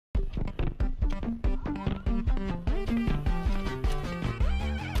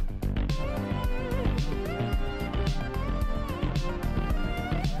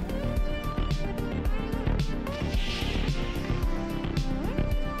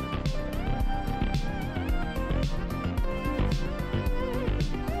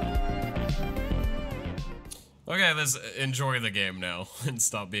Okay, let's enjoy the game now and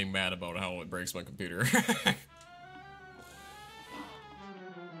stop being mad about how it breaks my computer.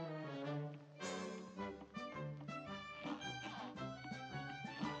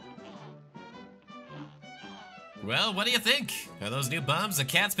 Well, what do you think? Are those new bums the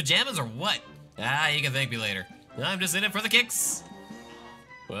cat's pajamas or what? Ah, you can thank me later. I'm just in it for the kicks.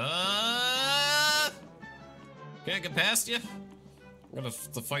 What? Can't get past you? I'm gonna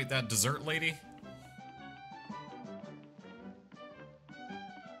have to fight that dessert lady.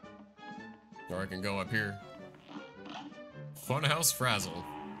 Or I can go up here. Funhouse Frazzle.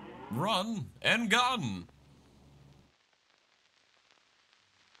 Run and gun!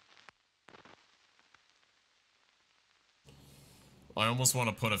 I almost want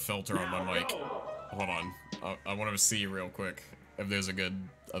to put a filter on my mic. Hold on. I want to see real quick if there's a good,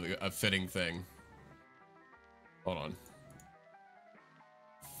 a fitting thing. Hold on.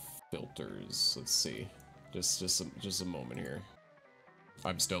 Filters. Let's see. Just a moment here.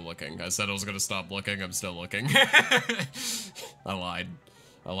 I'm still looking. I said I was gonna stop looking. I'm still looking. I lied.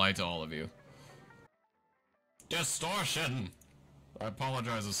 I lied to all of you. Distortion! I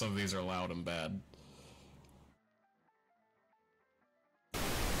apologize if some of these are loud and bad.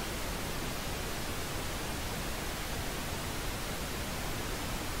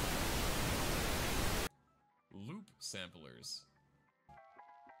 Loop samplers.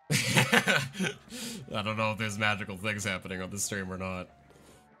 I don't know if there's magical things happening on the stream or not.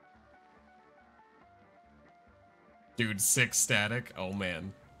 Dude, 6 static? Oh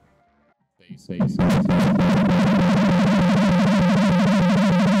man. Space.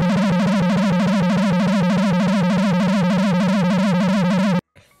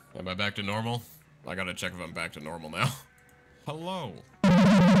 Am I back to normal? I gotta check if I'm back to normal now. Hello.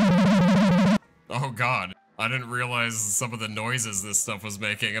 Oh god. I didn't realize some of the noises this stuff was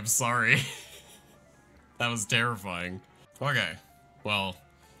making. I'm sorry. That was terrifying. Okay. Well,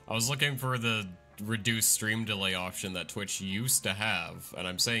 I was looking for the reduced stream delay option that Twitch used to have, and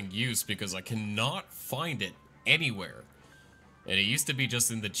I'm saying used because I cannot find it anywhere. And it used to be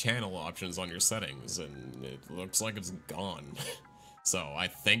just in the channel options on your settings, and it looks like it's gone. So I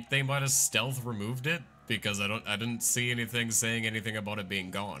think they might have stealth removed it because I didn't see anything saying anything about it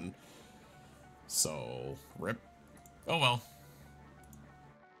being gone. So, rip. Oh well.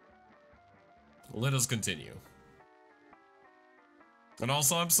 Let us continue. And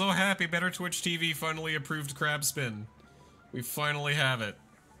also, I'm so happy Better Twitch TV finally approved Crab Spin. We finally have it.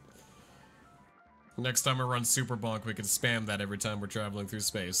 Next time I run Super Bonk, we can spam that every time we're traveling through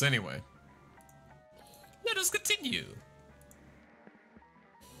space. Anyway. Let us continue.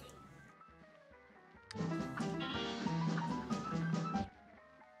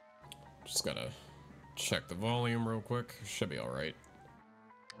 Just gotta check the volume real quick. Should be alright.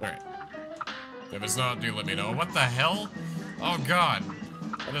 Alright. If it's not, do let me know. What the hell? Oh god.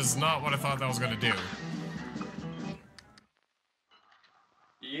 That is not what I thought that was gonna do.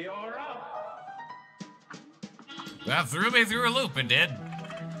 You're up. That threw me through a loop, it did.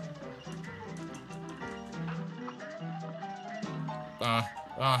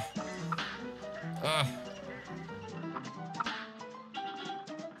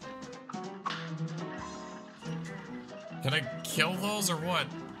 Can I kill those or what?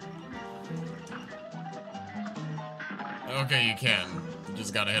 Okay, you can. You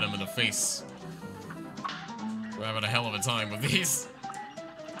just gotta hit them in the face. We're having a hell of a time with these.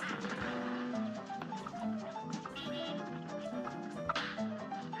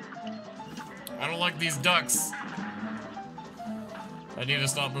 I don't like these ducks. I need to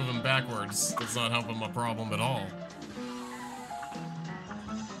stop moving backwards. That's not helping my problem at all.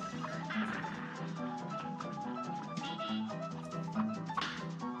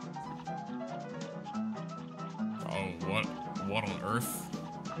 What on earth?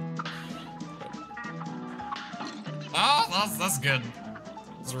 Oh, that's good.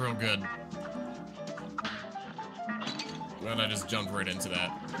 That's real good. And I just jumped right into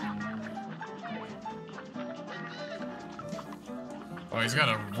that. Oh, he's got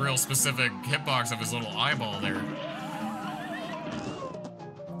a real specific hitbox of his little eyeball there.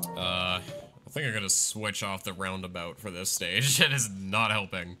 I think I'm gonna switch off the roundabout for this stage. It is not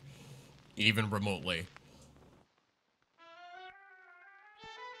helping, even remotely.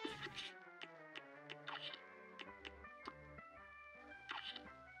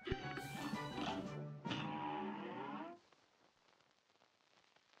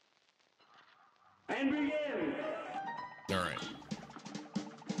 And begin. All right.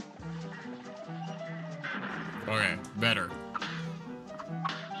 Okay, better.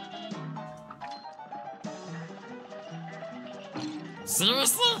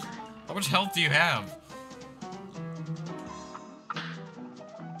 Seriously? How much health do you have?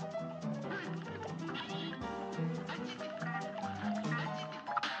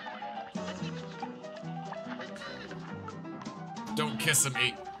 Don't kiss him,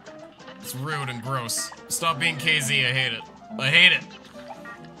 mate. It's rude and gross. Stop being KZ, I hate it. I hate it.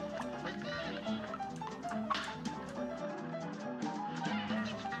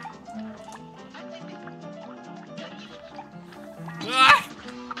 Ah!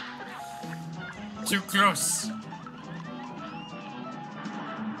 Too close.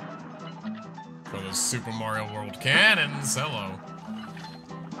 For the Super Mario World cannons, hello.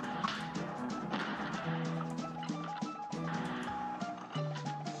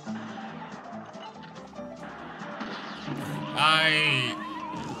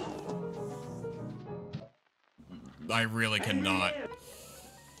 I really cannot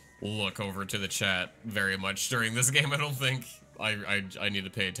look over to the chat very much during this game, I don't think. I need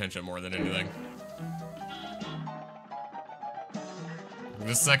to pay attention more than anything.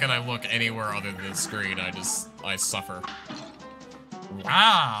 The second I look anywhere other than the screen, I suffer.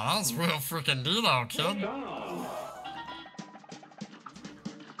 Wow, that was real freaking neato, kid.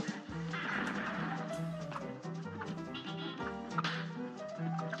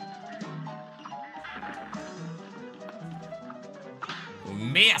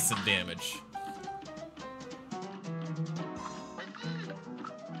 Massive damage.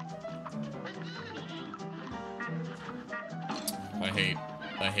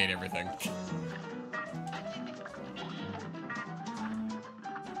 I hate everything.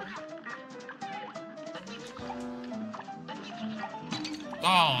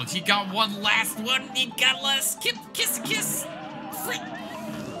 Oh, he got one last one. He got last kiss. Freak.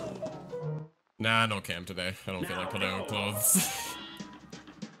 Nah, no cam today. I don't feel like putting on clothes.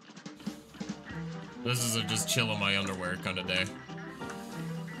 This is a just chill in my underwear kind of day.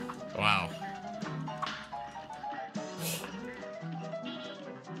 Wow.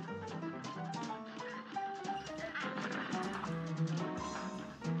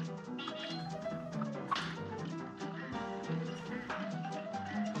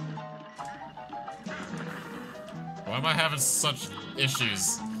 Why am I having such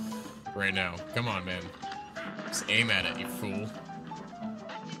issues right now? Come on, man. Just aim at it, you fool.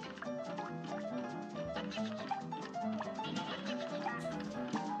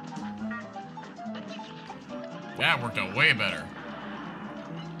 That worked out way better.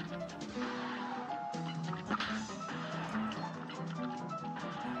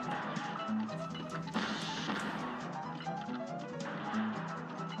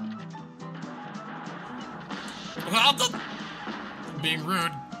 Being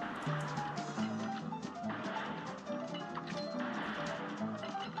rude.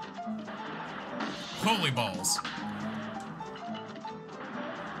 Holy balls.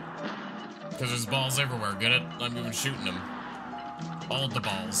 Because there's balls everywhere, get it? I'm even shooting them. All of the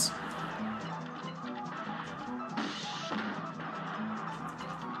balls.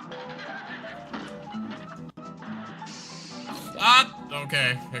 Ah!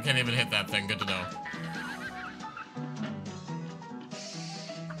 Okay, I can't even hit that thing, good to know.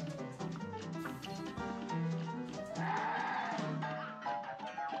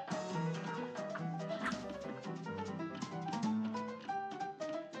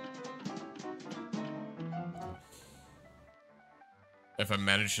 If I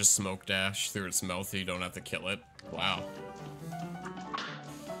manage to smoke dash through its mouth, you don't have to kill it. Wow.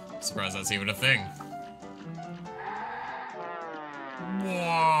 Surprised that's even a thing.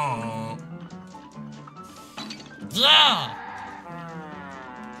 Whoa. Yeah!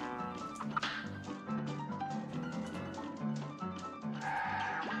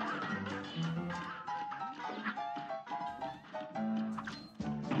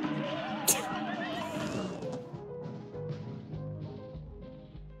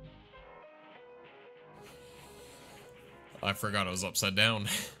 I forgot I was upside down.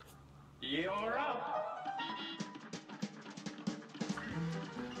 You're up.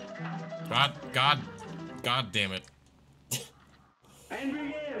 God damn it. And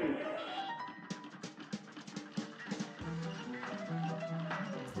begin.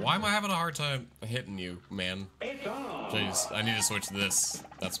 Why am I having a hard time hitting you, man? It's on. Jeez, I need to switch to this.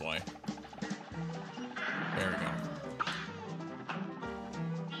 That's why. There we go.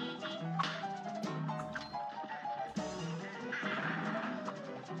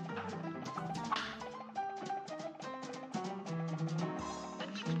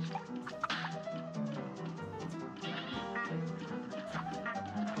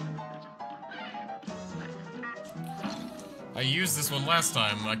 I used this one last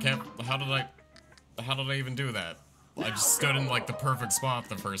time. I can't. How did I even do that? I just stood in like the perfect spot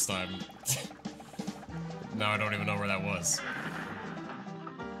the first time. Now I don't even know where that was.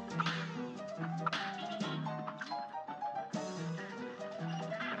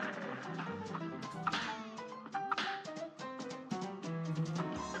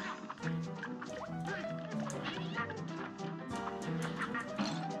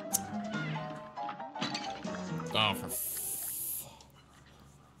 Oh, for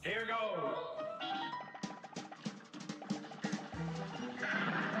Here goes.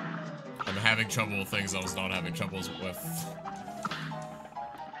 I'm having trouble with things I was not having troubles with.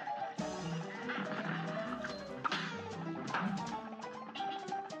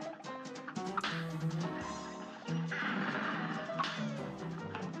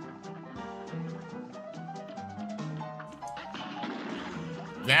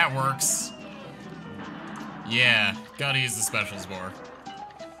 That works. Yeah, gotta use the specials more.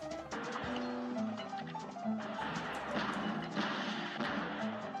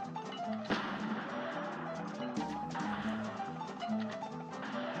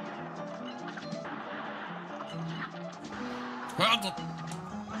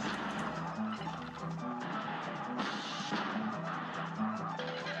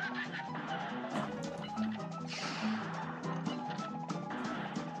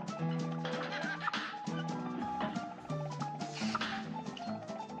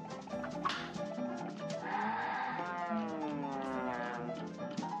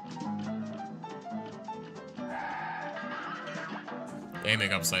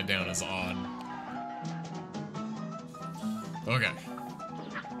 Aiming upside down is odd. Okay.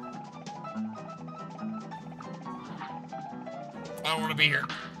 I don't want to be here.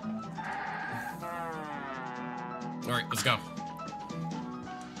 Alright, let's go.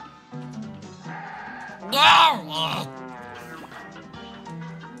 No!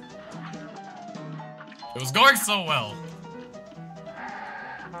 It was going so well.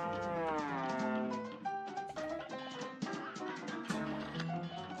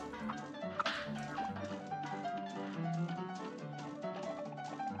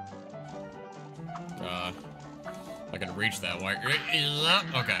 I can reach that wire.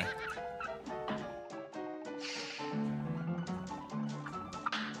 Okay.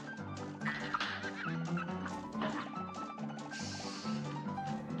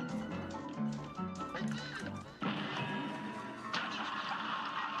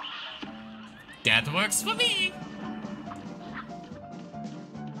 That works for me.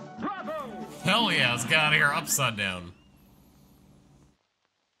 Bravo! Hell yeah, let's get out of here upside down.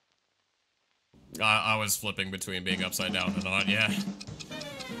 I was flipping between being upside down and not, yeah.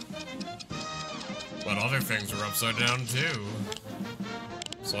 But other things were upside down too.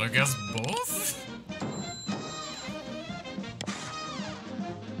 So I guess both?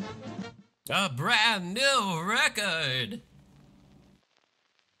 A brand new record!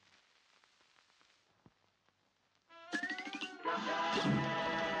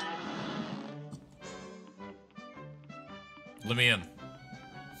 Let me in.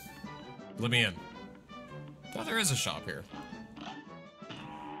 Let me in. Oh, there is a shop here.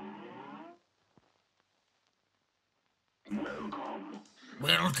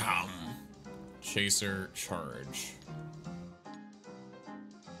 Welcome. Chaser charge.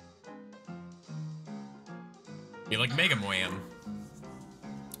 You like Mega Man?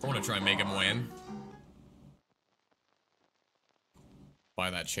 I want to try Mega Man. Buy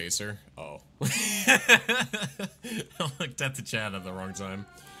that chaser. Oh. I looked at the chat at the wrong time.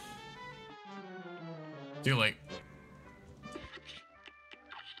 Too late.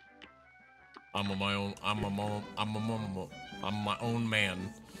 I'm my own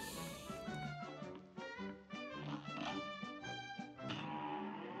man.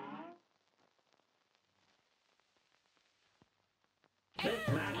 This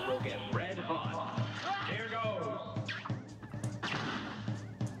match will get red hot. Here goes.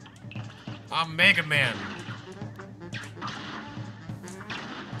 I'm Mega Man.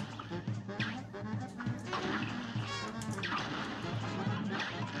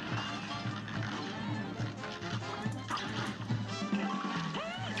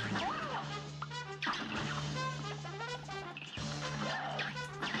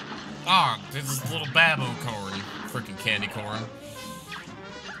 Ah, oh, this is little babu corn. Freaking candy corn.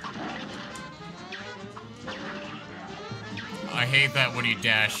 I hate that when you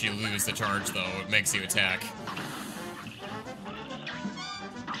dash, you lose the charge, though. It makes you attack.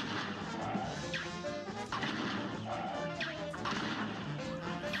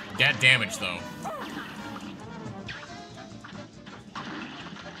 Get damage, though.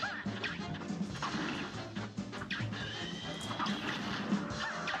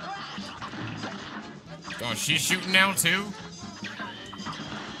 Oh, she's shooting now, too?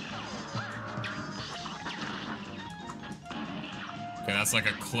 Okay, that's like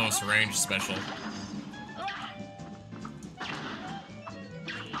a close range special.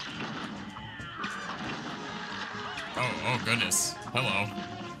 Oh goodness. Hello.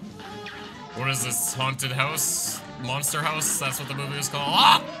 What is this, haunted house? Monster house? That's what the movie is called.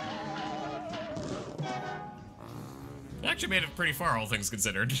 Ah! actually made it pretty far, all things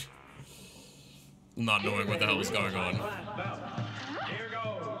considered. Not knowing what the hell was going on. Here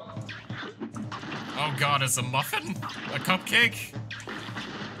goes. Oh god, it's a muffin? A cupcake?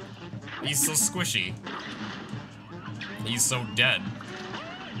 He's so squishy. He's so dead.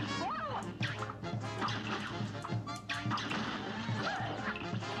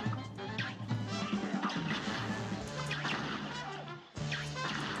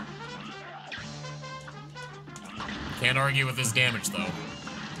 Can't argue with his damage, though.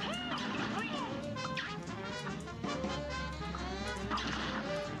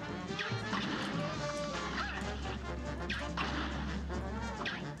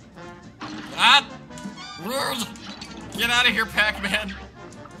 Ah! Get out of here, Pac-Man!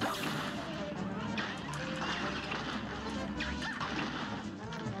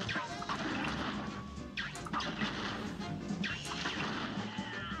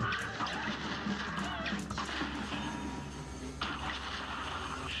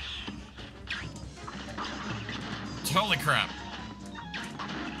 Holy crap.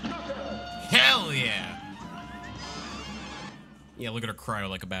 Hell yeah! Yeah, look at her cryo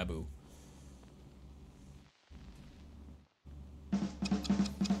like a babu.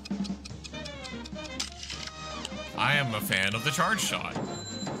 I am a fan of the charge shot.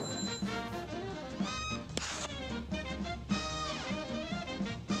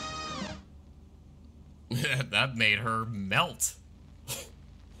 That made her melt.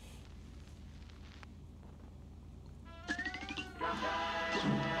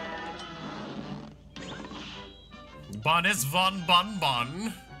 Bun is von bun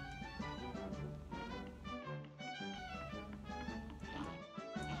bun.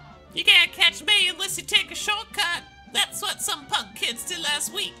 You can't catch me unless you take a shortcut. That's what some punk kids did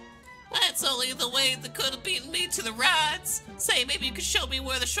last week. That's only the way that could have beaten me to the rides. Say, maybe you could show me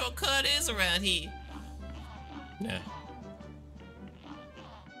where the shortcut is around here. Nah.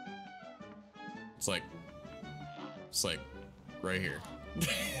 It's like right here.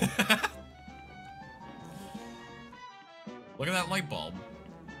 Look at that light bulb.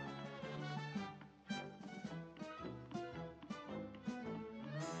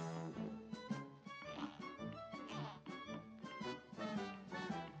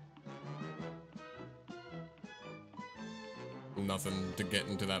 Nothing to get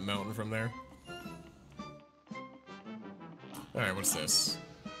into that mountain from there. Alright, what's this?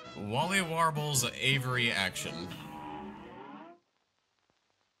 Wally Warble's Avery action.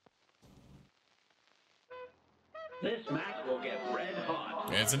 This match will get red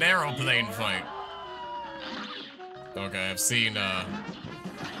hot. It's an aeroplane fight. Okay, I've seen, I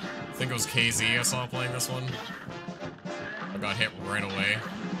think it was KZ I saw playing this one. I got hit right away.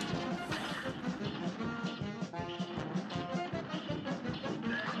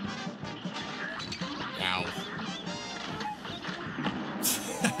 Ow.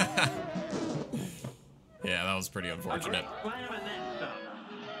 Yeah, that was pretty unfortunate. Slam and then some.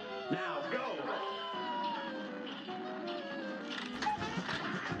 Now go.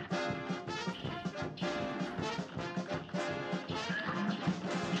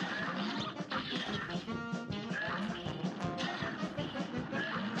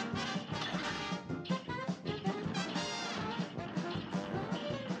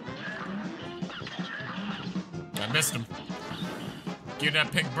 I missed him. Give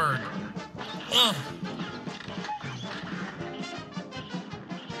that pink bird. Ugh.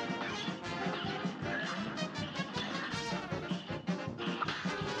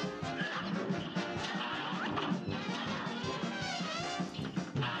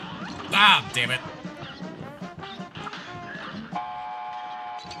 Ah, damn it.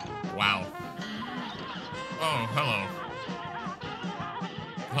 Wow. Oh, hello.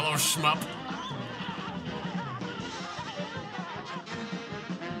 Hello, shmup.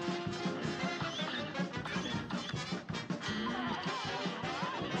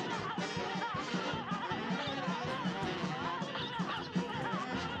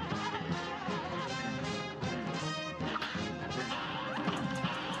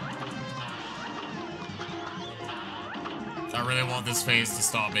 I really want this phase to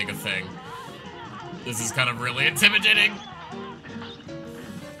stop being a thing. This is kind of really intimidating.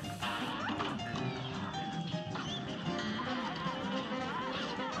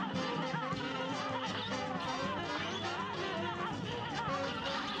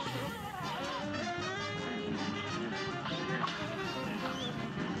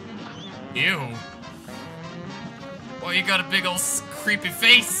 Ew. Well, you got a big old creepy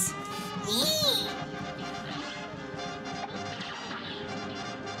face.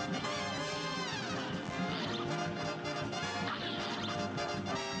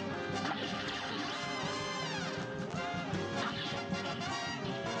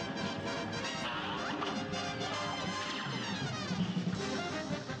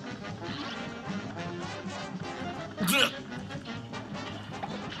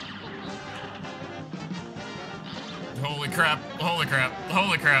 crap, holy crap,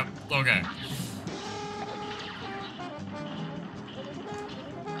 holy crap. Okay.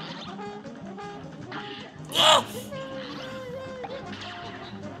 Oh!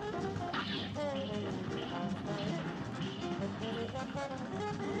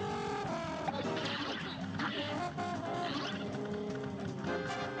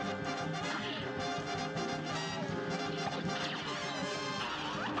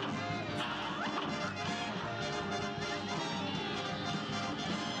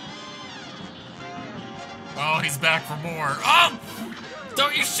 Oh, he's back for more. Oh!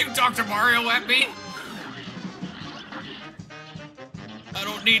 Don't you shoot Dr. Mario at me! I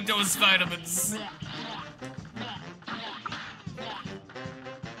don't need those vitamins.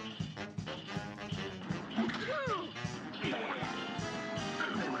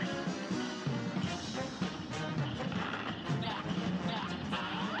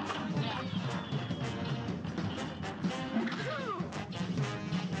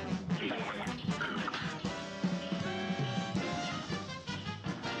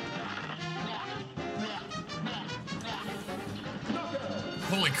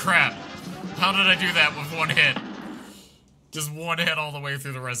 Holy crap. How did I do that with one hit? Just one hit all the way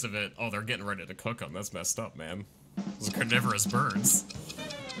through the rest of it. Oh, they're getting ready to cook them. That's messed up, man. Those are carnivorous birds.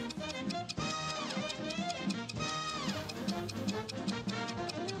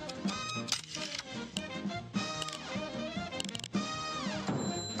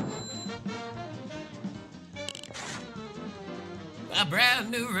 A brand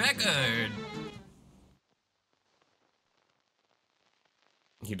new record.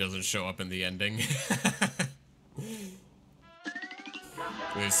 He doesn't show up in the ending.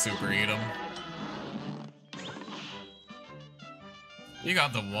 They super eat him. You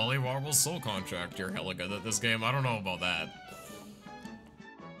got the Wally Warble Soul Contract. You're hella good at this game. I don't know about that.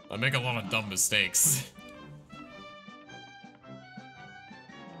 I make a lot of dumb mistakes.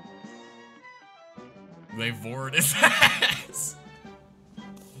 They vored his ass.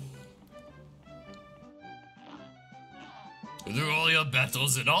 Through all your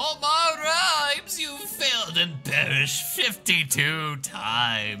battles and all my rhymes, you failed and perished 52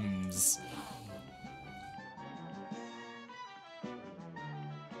 times.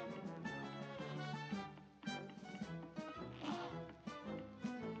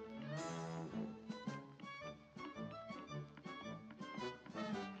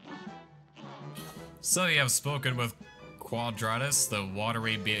 So you have spoken with Quadratus, the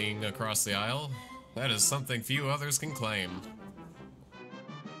watery being across the aisle? That is something few others can claim.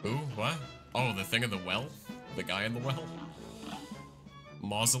 Ooh, what? Oh, the thing in the well? The guy in the well?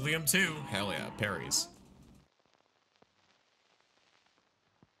 Mausoleum 2? Hell yeah, parries.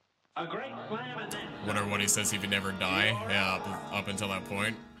 A great slam and then Wonder what he says if you never die. Yeah, up until that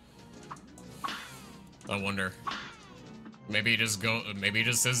point. I wonder. Maybe he just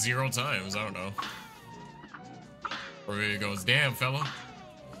says 0 times, I don't know. Or maybe he goes, damn fella.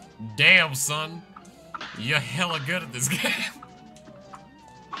 Damn son. You're hella good at this game.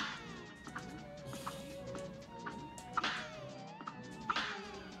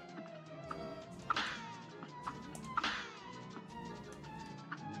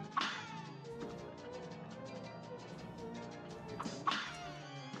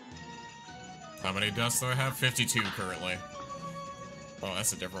 How many deaths do I have? 52 currently. Oh,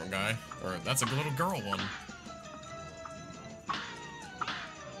 that's a different guy. Or that's a little girl one.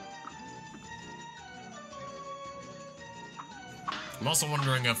 I'm also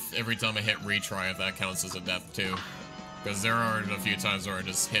wondering if every time I hit retry, if that counts as a death too. Because there are a few times where I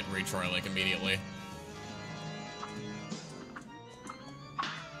just hit retry like immediately.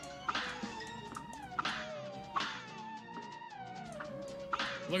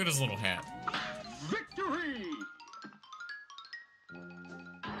 Look at his little hat. victory!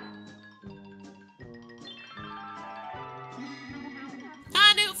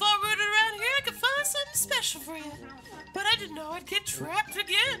 I knew if I rode around here I could find something special for you. But I didn't know I'd get trapped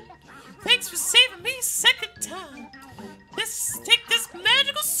again. Thanks for saving me second time. Take this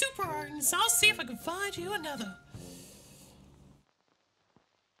magical super art and I'll see if I can find you another.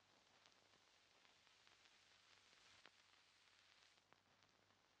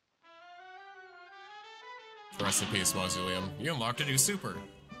 Rest in peace, Mausoleum. You unlocked a new super.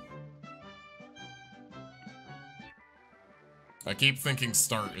 I keep thinking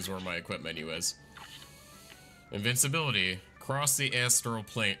start is where my equip menu is. Invincibility. Cross the astral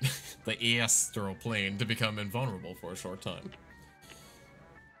plane. The astral plane to become invulnerable for a short time.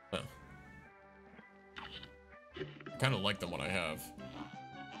 Oh. Kinda like the one I have.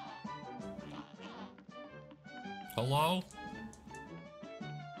 Hello?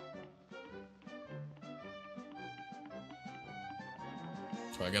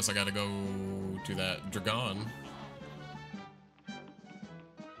 So I guess I gotta go to that dragon.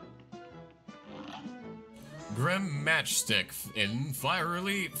 Grim matchstick in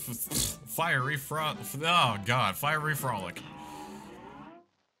fiery frolic.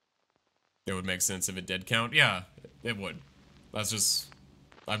 It would make sense if it did count. Yeah, it would. I'm just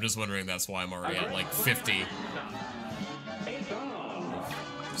wondering that's why I'm already at like 50.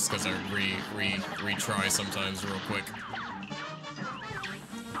 Just because I retry sometimes real quick.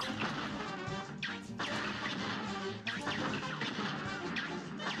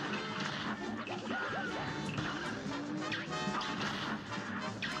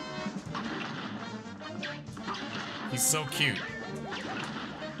 He's so cute.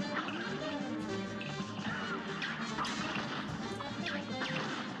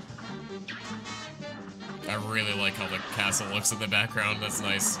 I really like how the castle looks in the background. That's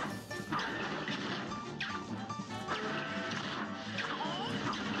nice.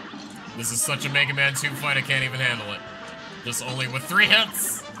 This is such a Mega Man 2 fight, I can't even handle it. Just only with 3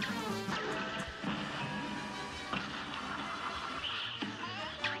 hits!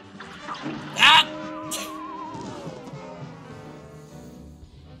 Ah!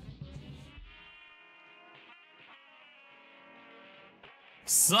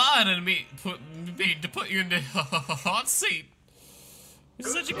 Son, and to put you in the hot seat. You're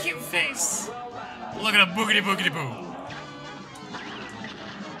such a cute face. Look at a boogity boogity boo.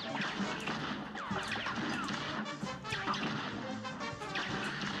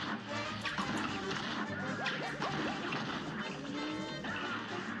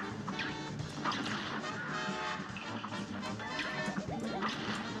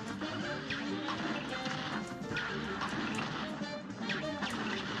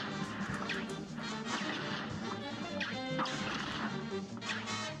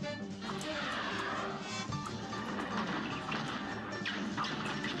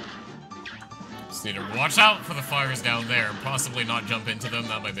 Just need to watch out for the fires down there and possibly not jump into them.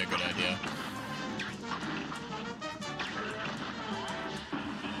 That might be a good idea.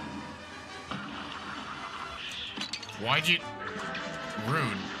 Why'd you...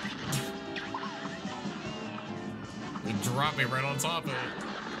 Rude. You dropped me right on top of it.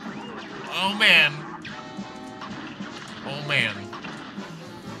 Oh, man. Oh, man.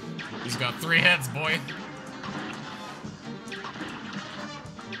 He's got 3 heads, boy.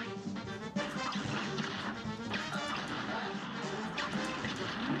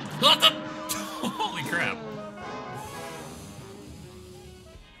 What the? Holy crap.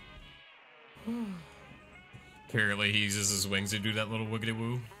 Apparently he uses his wings to do that little wiggity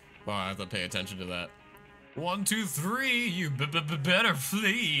woo. Oh, I have to pay attention to that. 1, 2, 3, you better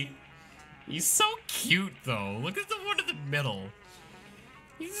flee. He's so cute though. Look at the one in the middle.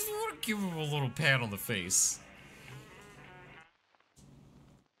 You just want to give him a little pat on the face.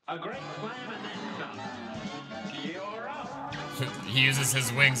 A great slam and then some. You're up. He uses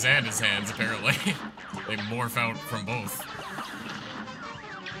his wings and his hands, apparently. They morph out from both.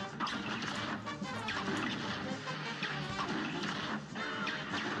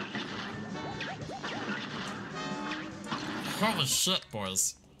 Holy shit,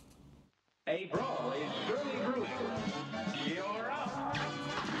 boys. A brawl is surely brewing. You're up.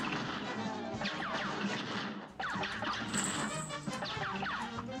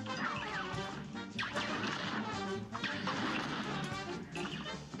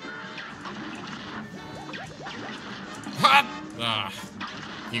 Ha! Ah,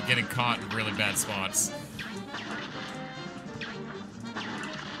 keep getting caught in really bad spots.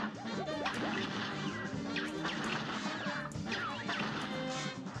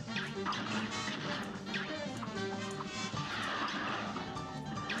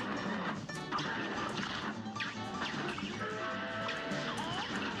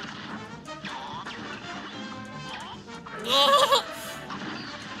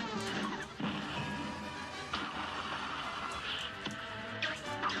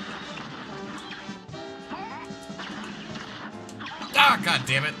 Ah, god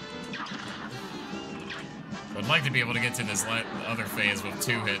damn it. I'd like to be able to get to this other phase with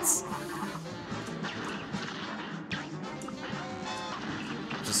 2 hits.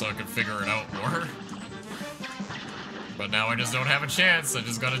 Just so I can figure it out more. But now I just don't have a chance. I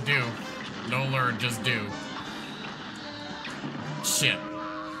just gotta do. No learn, just do. Shit.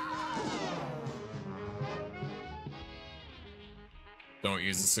 Don't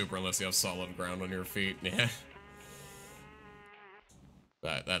use the super unless you have solid ground on your feet. Yeah.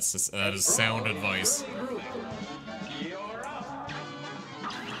 That is sound advice. You're up.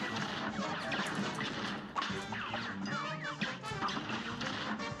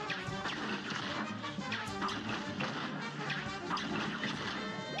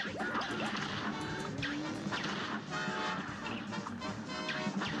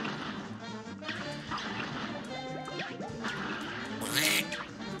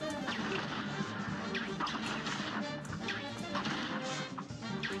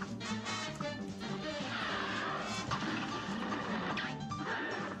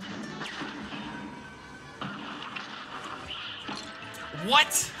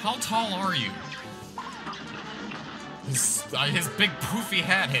 What? How tall are you? His big poofy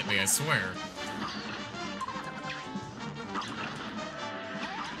hat hit me, I swear.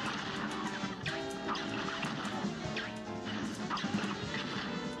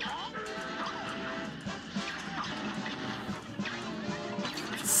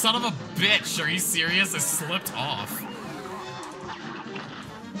 Son of a bitch, are you serious? I slipped off.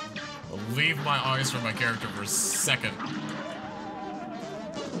 I'll leave my eyes from my character for a second.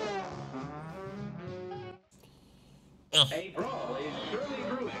 Ugh. A brawl is surely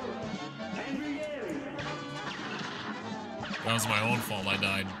brewing. That was my own fault, I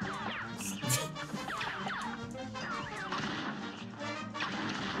died.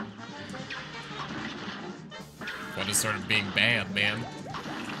 I just started being bad, man.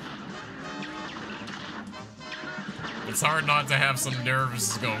 It's hard not to have some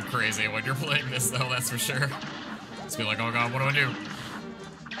nerves go crazy when you're playing this, though, that's for sure. Just be like, oh god, what do I do?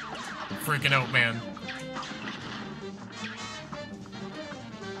 I'm freaking out, man.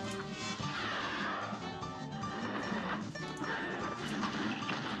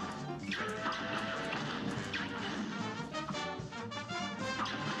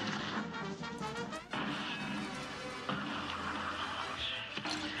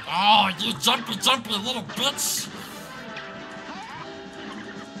 Oh, you jumpy little bitch!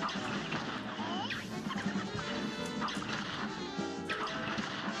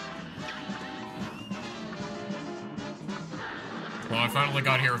 Well, I finally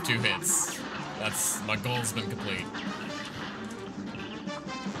got here with 2 hits. That's, my goal's been complete.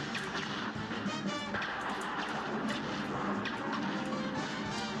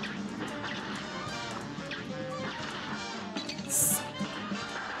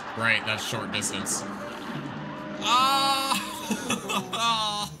 Right, that's short distance. Ah!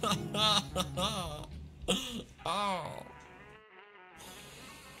 Oh.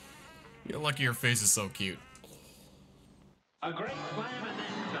 You're lucky your face is so cute. A great slam and then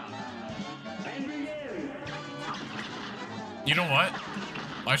some. And begin. You know what?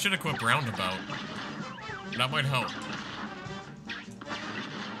 I should equip Roundabout. That might help.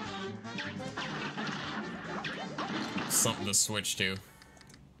 Something to switch to.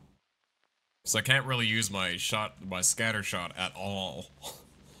 So I can't really use my scatter shot at all.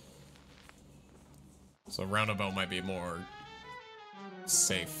 So Roundabout might be more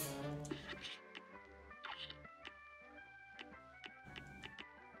safe.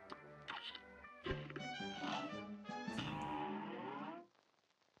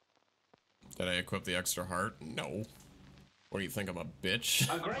 Did I equip the extra heart? No. What do you think, I'm a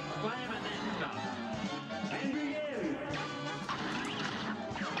bitch? A great slam and then some. And begin.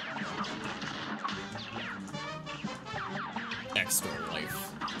 Extra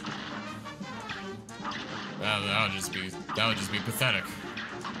life. That would just be pathetic.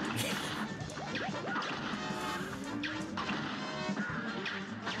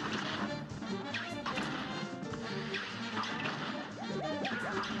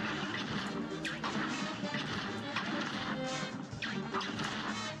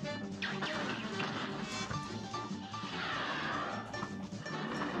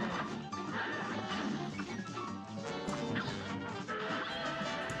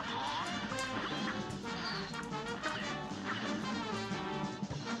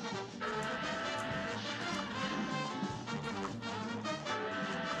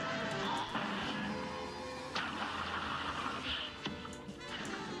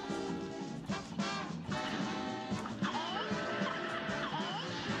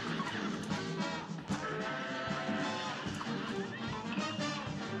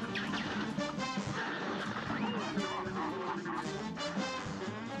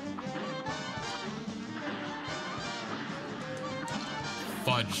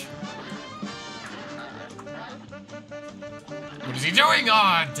 Fudge. What is he doing?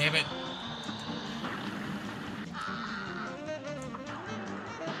 Aw, oh, damn it.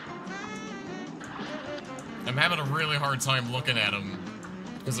 I'm having a really hard time looking at him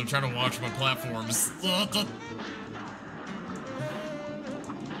because I'm trying to watch my platforms.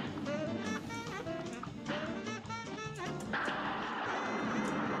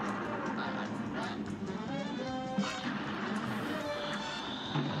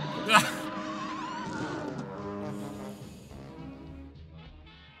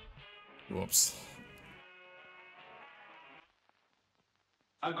 Whoops.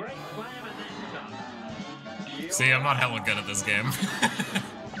 A great slam and then some. See, I'm not hella good at this game.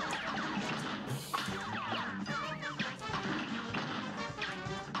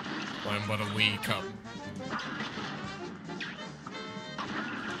 I'm but a wee cup.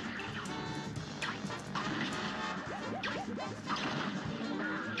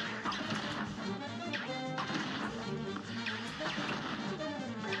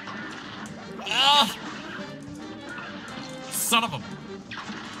 son of a...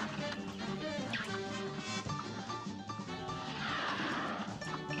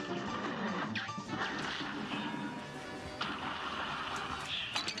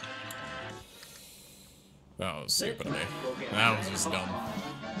 That was stupid of me. That was just dumb.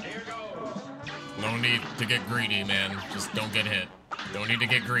 No need to get greedy, man. Just don't get hit. Don't need to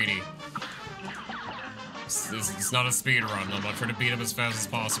get greedy. It's not a speed run. I'm not trying to beat him as fast as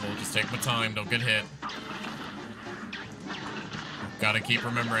possible. Just take my time. Don't get hit. Gotta keep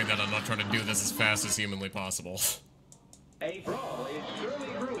remembering that I'm not trying to do this as fast as humanly possible. A brawl is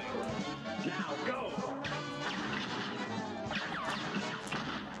surely brewing. Now go.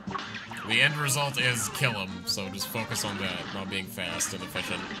 The end result is kill him, so just focus on that, not being fast and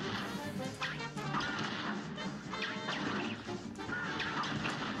efficient.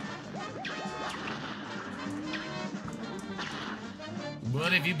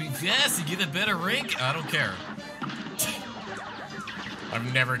 But if you be fast, you get a better rank? I don't care.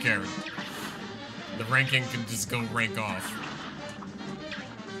 I've never cared. The ranking can just go rank off.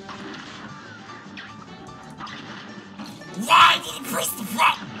 Why did you press the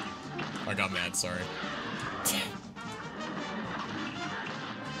button? I got mad, sorry.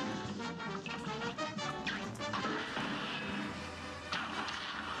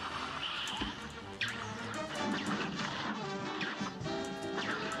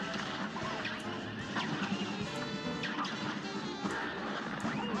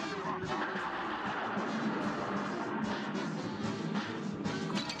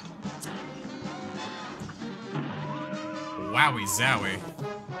 Wowie zowie.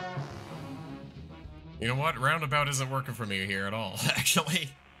 You know what? Roundabout isn't working for me here at all, actually.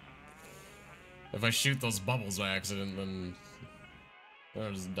 If I shoot those bubbles by accident, then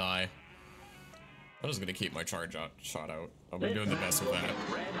I'll just die. I'm just gonna keep my charge shot out. I'll be doing the best with that.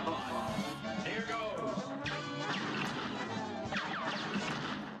 Red hot. Here goes.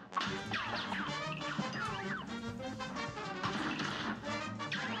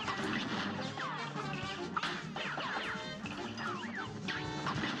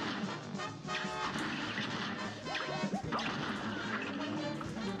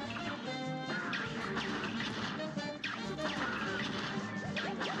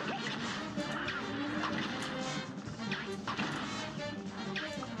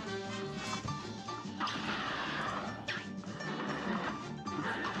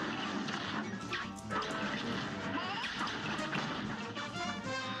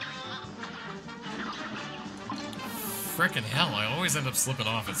 Frickin' hell, I always end up slipping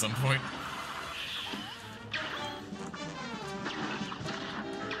off at some point.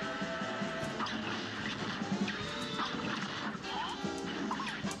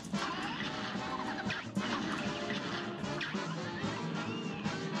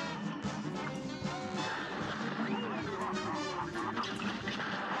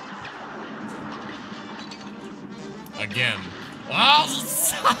 Again. Oh!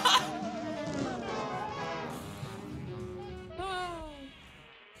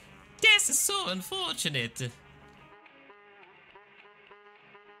 This is so unfortunate.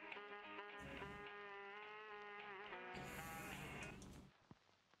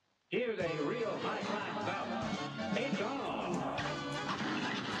 Here's a real high-class bout. It's on.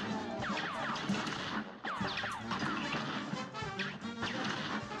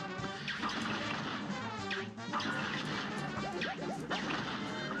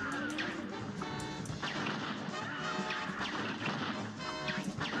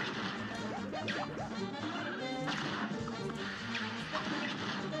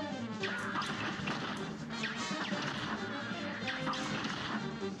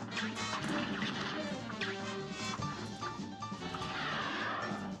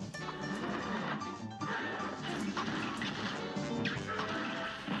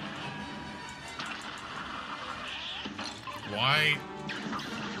 Why?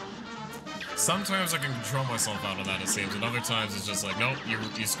 Sometimes I can control myself out of that, it seems, and other times it's just like, nope,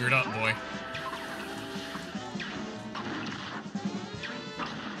 you screwed up, boy.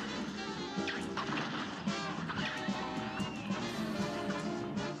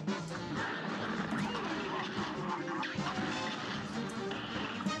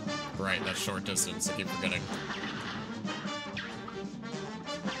 Right, that's short distance, I keep forgetting.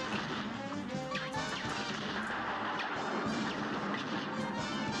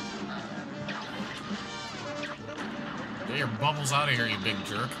 Get your bubbles out of here, you big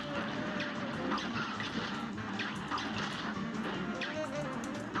jerk.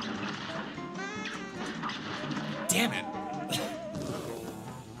 Damn it.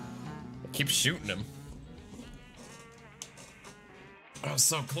 I keep shooting him. I was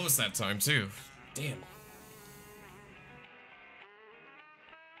so close that time, too. Damn.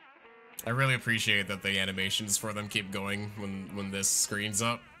 I really appreciate that the animations for them keep going when this screen's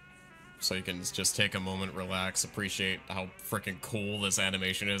up. So you can just take a moment, relax, appreciate how freaking cool this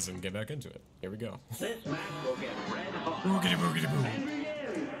animation is, and get back into it. Here we go. This match will get red hot. Boogity boogity boo. And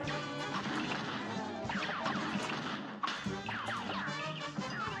begin.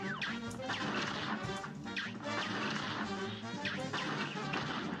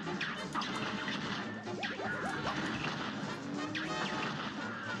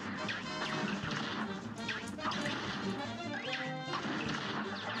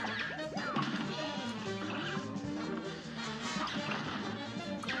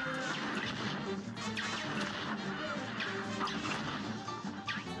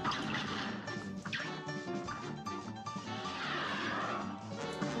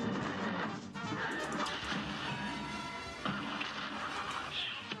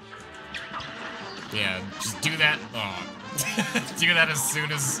 Yeah, just do that. Oh. Do that as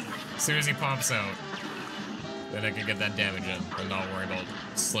soon as he pops out. Then I can get that damage in and not worry about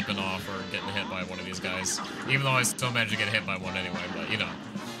slipping off or getting hit by one of these guys. Even though I still managed to get hit by one anyway, but you know.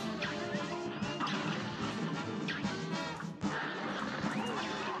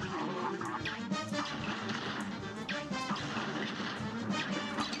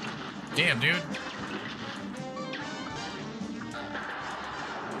 Damn, dude.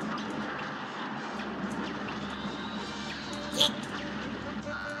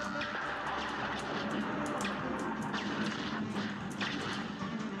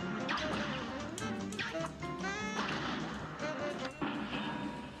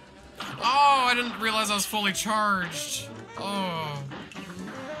 Oh, I didn't realize I was fully charged. Oh.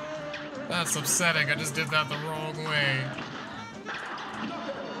 That's upsetting. I just did that the wrong way.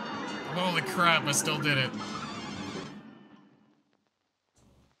 Holy crap, I still did it.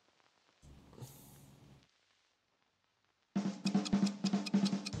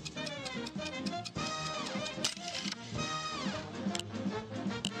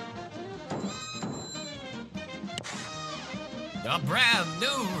 A brand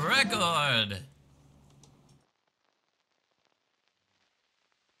new record!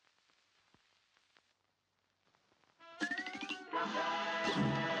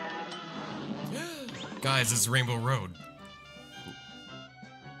 Guys, it's Rainbow Road.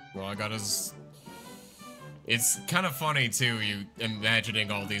 Well, I got his... It's kind of funny, too, you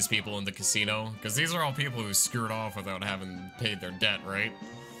imagining all these people in the casino, because these are all people who screwed off without having paid their debt, right?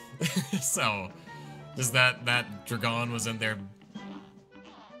 So, just that Dragon was in there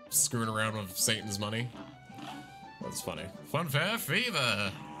screwing around with Satan's money. That's funny. Funfair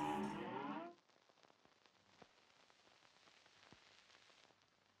Fever!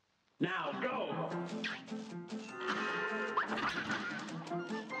 Now go.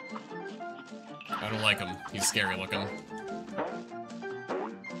 I don't like him. He's scary looking.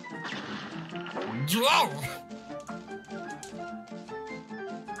 Whoa!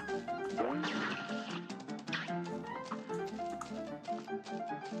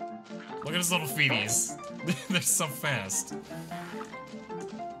 Look at his little feeties. They're so fast.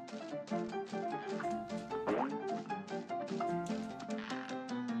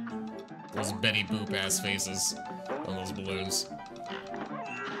 Those Betty Boop ass faces on those balloons.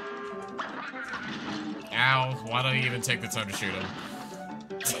 Ow, why don't you even take the time to shoot him?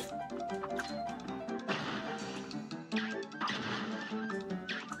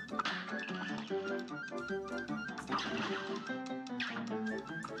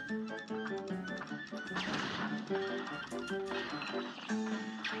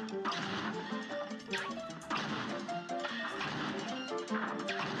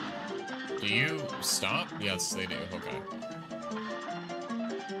 Do you stop? Yes, they do. Okay.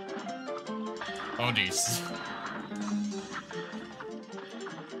 Oh, jeez.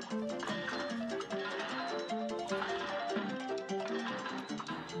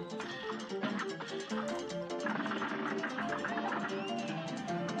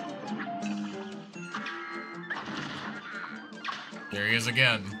 There he is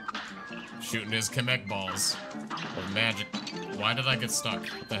again. Shooting his Kamek balls of magic. Why did I get stuck?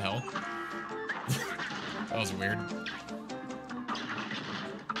 What the hell? That was weird.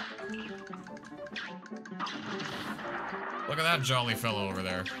 Look at that jolly fellow over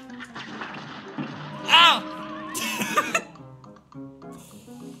there. Ow!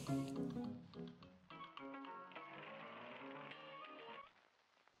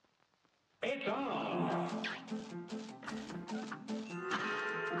 It's on.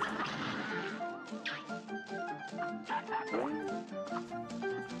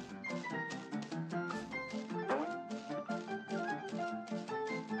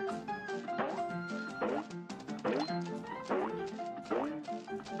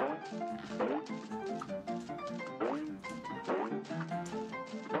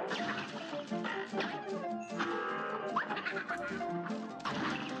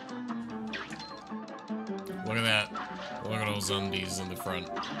 Look at that. Look at those undies in the front.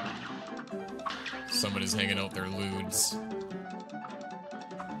 Somebody's hanging out their lewds.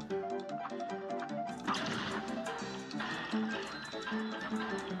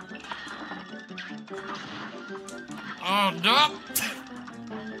 Oh, no!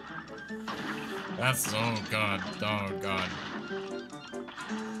 That's, oh god, oh god.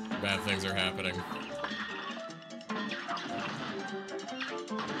 Bad things are happening.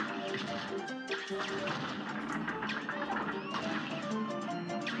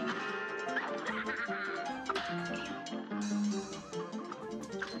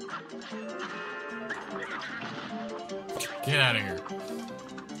 Get out of here.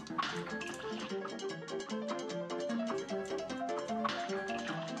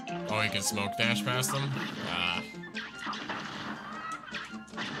 Oh, you can smoke dash past them? Ah.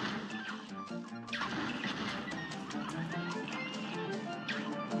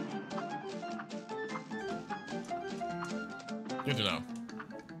 Good to know.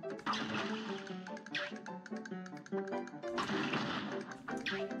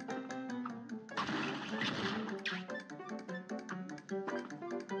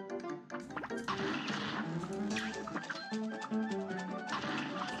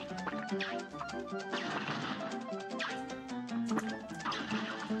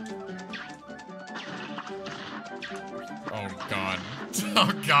 Oh god.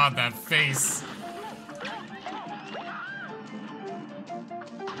 Oh god, that face.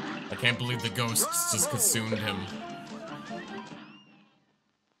 I can't believe the ghosts just consumed him.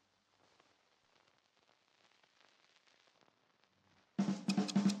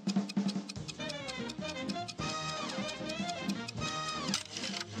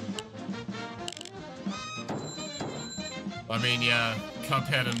 I mean, yeah,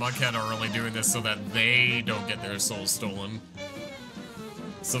 Cuphead and Mughead are only doing this so that they don't get their souls stolen.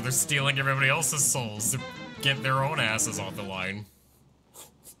 So they're stealing everybody else's souls to get their own asses off the line.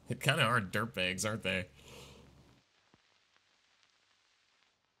 They kinda are dirtbags, aren't they?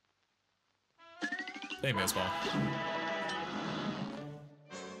 Hey, baseball.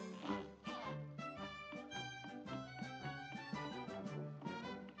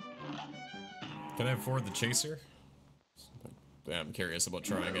 Can I afford the chaser? Yeah, I'm curious about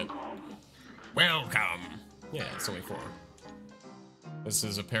trying it. Welcome! Yeah, it's only 4. This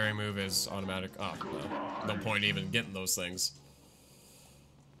is a parry move is automatic. Oh, no point even getting those things.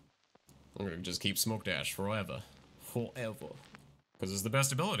 I'm gonna just keep smoke dash forever. Forever. Because it's the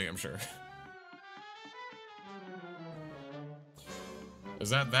best ability, I'm sure. Is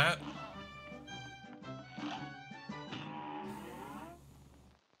that?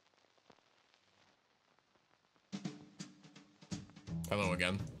 Hello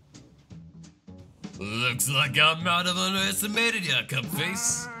again. Looks like I might have underestimated ya,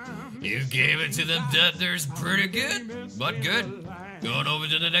 Cupface. You gave it to them deaders pretty good, but good. Going over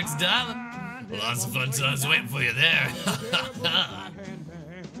to the next island. Lots of fun times waiting for you there.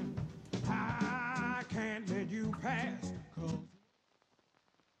 I can't let you pass.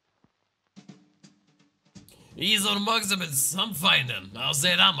 He's on amongst them and I'm fighting them. I'll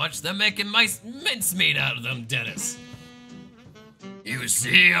say that much. They're making mincemeat out of them, Dennis. You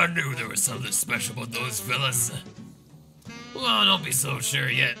see, I knew there was something special about those fellas. Well, don't be so sure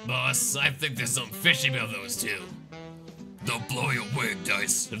yet, boss. I think there's something fishy about those two. They'll blow your wig,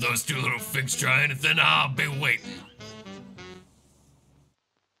 Dice. If those two little figs try anything, I'll be waiting.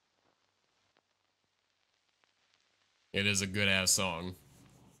 It is a good-ass song.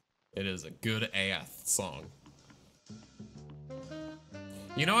 It is a good-ass song.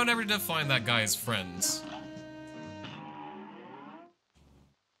 You know, I never did find that guy's friends.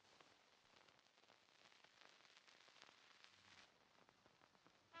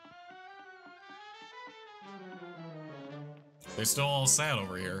 They're still all sad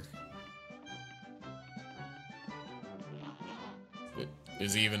over here.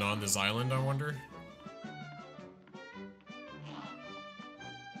 Is he even on this island, I wonder?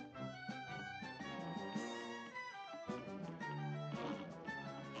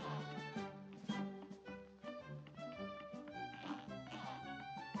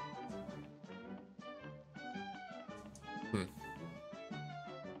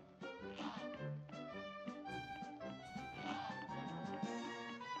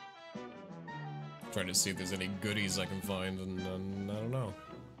 Trying to see if there's any goodies I can find, and I don't know.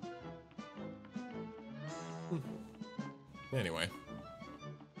 Anyway.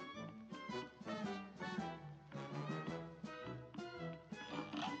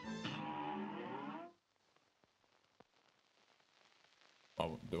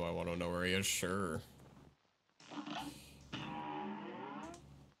 Oh, do I want to know where he is? Sure.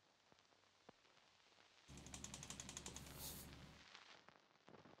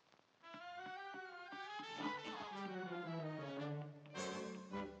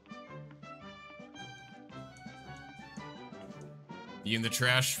 You in the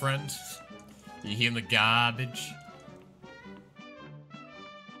trash, friend? You in the garbage?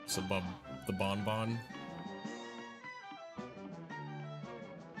 It's above the bonbon.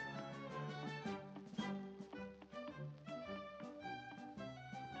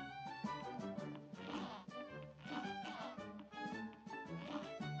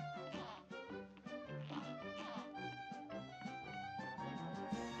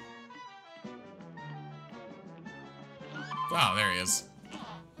 Wow, there he is.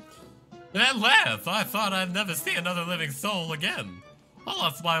 At last, I thought I'd never see another living soul again. I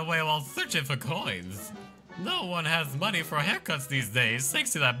lost my way while searching for coins. No one has money for haircuts these days,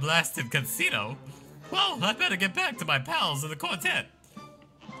 thanks to that blasted casino. Well, I better get back to my pals in the quartet.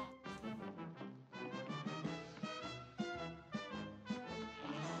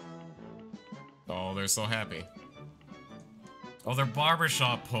 Oh, they're so happy. Oh, they're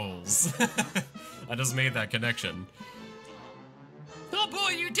barbershop poles. I just made that connection. Oh boy,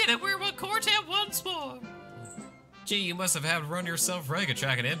 you did it! We're one quartet once more! Gee, you must have had to run yourself ragged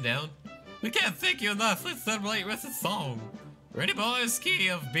tracking him down. We can't thank you enough. Let's celebrate with a song. Ready, boys? Key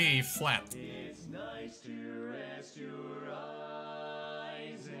of B flat. It's nice to rest your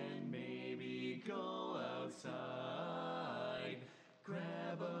eyes and maybe go outside.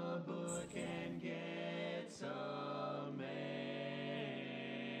 Grab a book and get some air.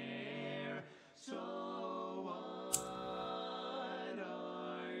 So what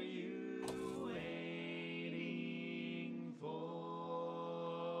are you waiting for?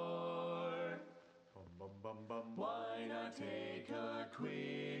 Why not take a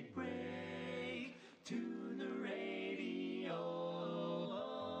quick break? Tune the radio.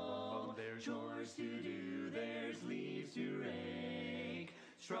 There's chores to do, there's leaves to rake.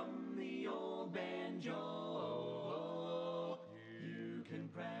 Strum the old banjo. You can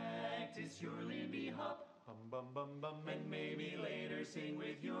practice your Lindy hop. And maybe later sing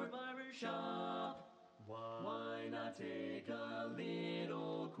with your barbershop. Why not take a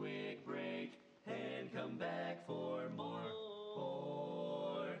little quick break and come back for more?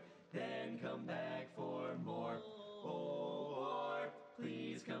 Or then come back for more. Or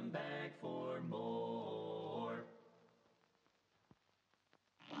please come back for more.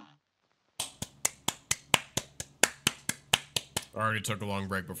 I already took a long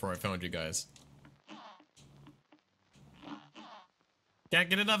break before I found you guys. Can't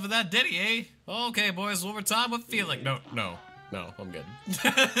get enough of that ditty, eh? Okay, boys, one more time. What feeling? No, I'm good.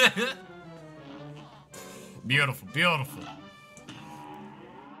 Beautiful, beautiful.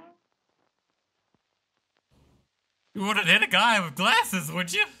 You wouldn't hit a guy with glasses,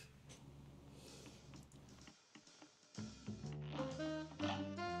 would you?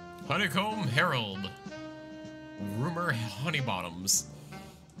 Honeycomb Herald. Rumor Honeybottoms.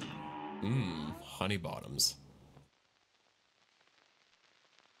 Honeybottoms.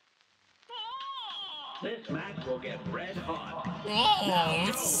 This match will get red hot. Oh,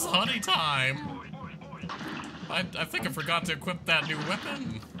 it's honey time. I think I forgot to equip that new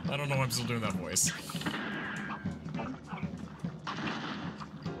weapon. I don't know why I'm still doing that voice.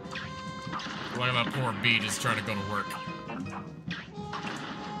 Look at that poor bee just trying to go to work.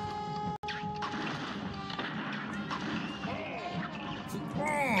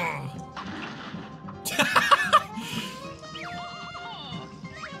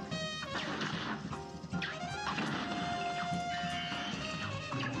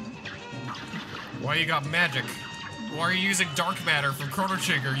 Why you got magic? Why are you using dark matter from Chrono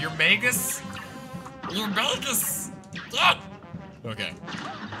Trigger? You're Magus? You're Magus! Ah! Okay.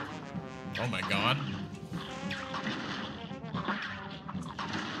 Oh my god.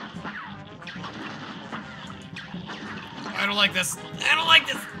 I don't like this. I don't like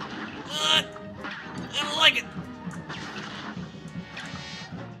this. I don't like it.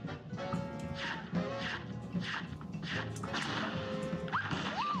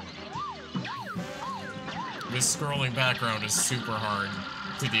 This scrolling background is super hard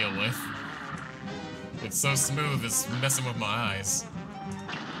to deal with. It's so smooth, it's messing with my eyes.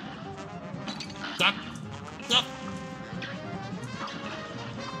 Stop! Stop!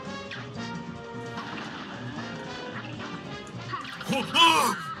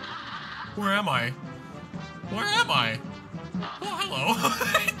 Where am I? Where am I? Oh, hello.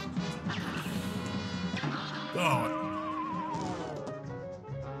 Oh.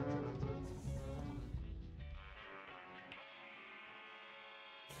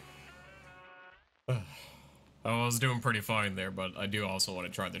 I was doing pretty fine there, but I do also want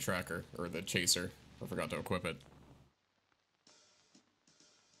to try the tracker, or the chaser. I forgot to equip it.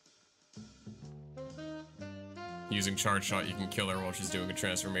 Using charge shot, you can kill her while she's doing a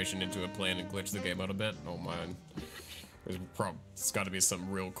transformation into a plane and glitch the game out a bit. Oh man. There's got to be some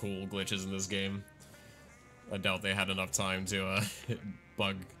real cool glitches in this game. I doubt they had enough time to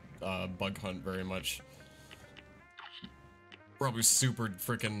bug hunt very much. Probably super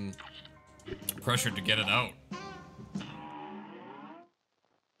freaking pressured to get it out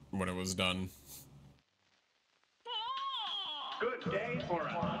when it was done. Good day for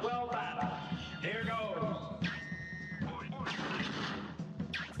us. Well battled. Here goes.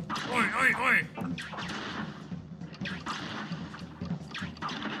 Oi, oi, oi!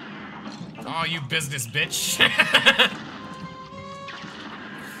 Oh, you business bitch.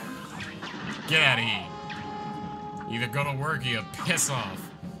 Get out of here. Either go to work or you piss off.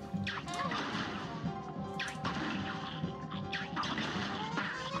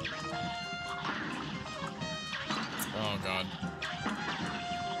 Oh, God.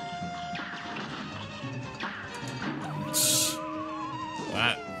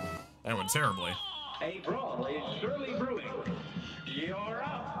 That went terribly. A brawl is surely brewing. You're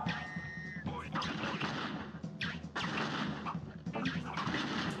up.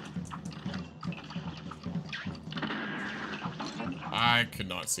 I could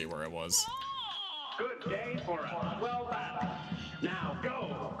not see where I was. Good day for us. Well battled. Now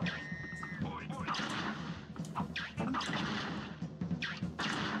go.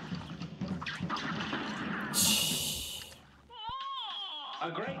 A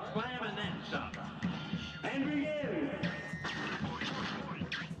great slam and then some. And begin.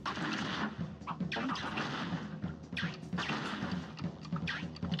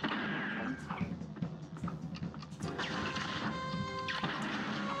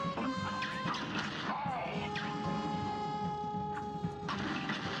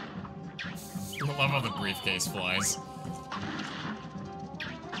 I love how the briefcase flies.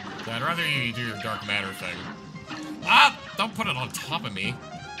 Yeah, I'd rather you do your dark matter thing. Ah! Don't put it on top of me.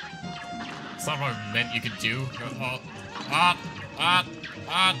 It's not what I meant you could do.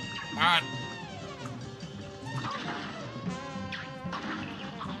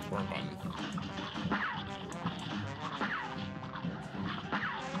 Wrong button.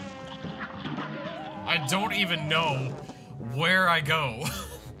 I don't even know where I go.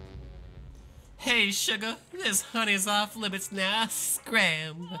 Hey, sugar, this honey's off limits now.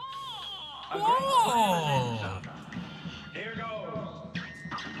 Scram. Oh! Here goes.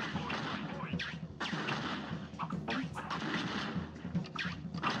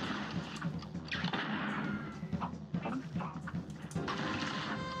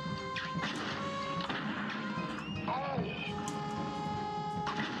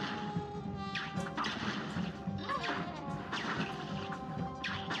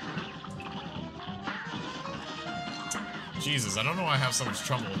 Jesus, I don't know why I have so much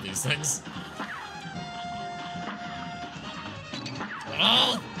trouble with these things.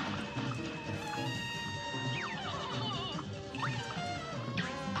 Oh!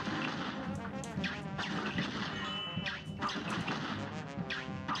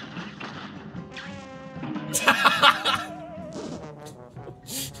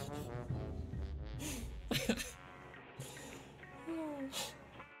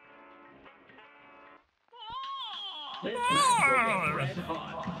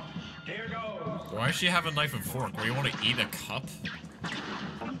 Here goes. Why does she have a knife and fork? Do you want to eat a cup?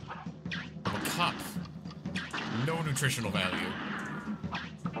 A cup. No nutritional value.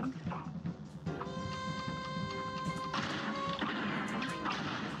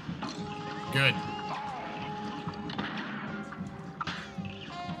 Good.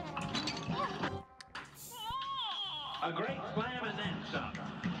 A great slam and then some.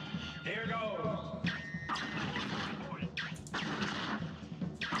 Here goes.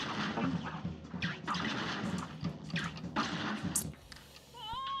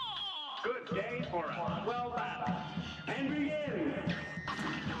 Good day for us. Well battled. And begin.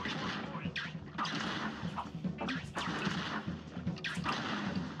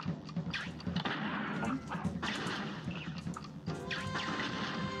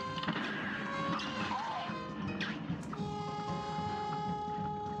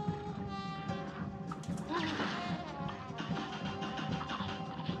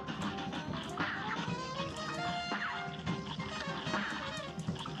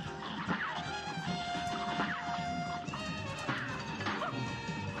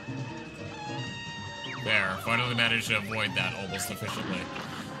 There, finally managed to avoid that almost efficiently.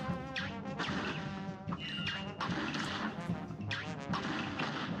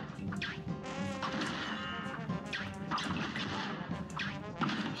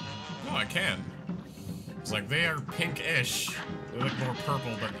 No, I can. It's like they are pink-ish. They look more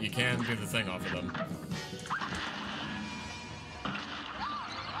purple, but you can do the thing off of them.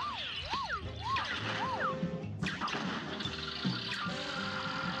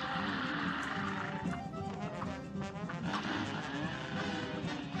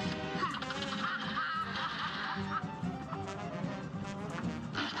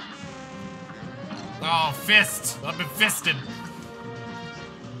 Oh, fist! I've been fisted.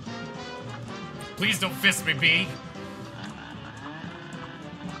 Please don't fist me, B.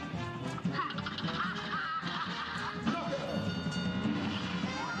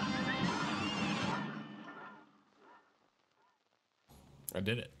 I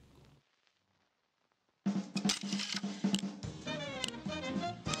did it.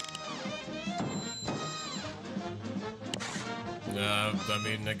 I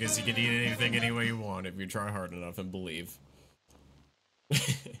mean, I guess you can eat anything any way you want if you try hard enough and believe.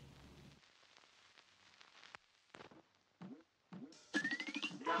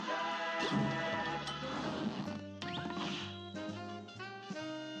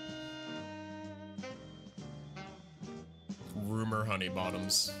 Rumor Honey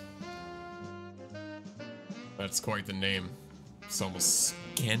Bottoms. That's quite the name. It's almost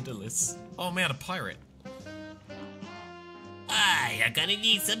scandalous. Oh man, a pirate. You're gonna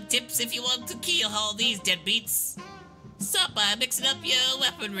need some tips if you want to keelhaul these deadbeats. Start by mixing up your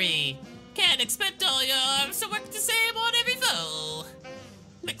weaponry. Can't expect all your arms to work the same on every foe.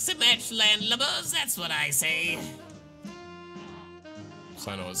 Mix and match landlubbers, that's what I say.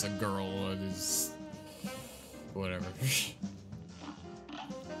 So I know it's a girl, it is... whatever.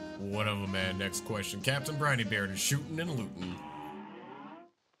 Whatever, man. Next question. Captain Briny Beard is shooting and looting.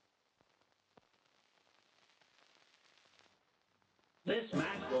 This match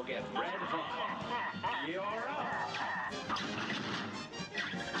will get red hot. You're up.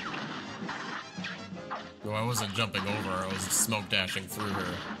 No, I wasn't jumping over her, I was smoke dashing through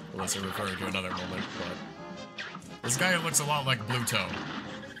her. Unless you're referring to another moment, but... This guy looks a lot like Bluto.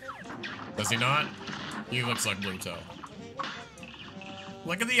 Does he not? He looks like Bluto.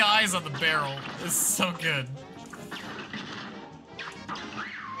 Look at the eyes on the barrel. It's so good.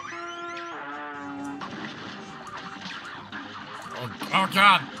 Oh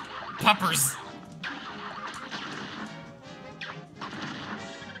god! Puppers!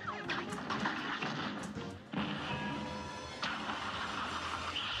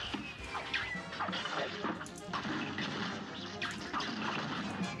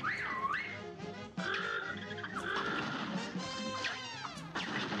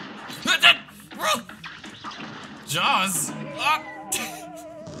 Jaws! Ah.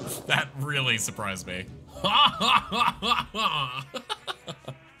 That really surprised me.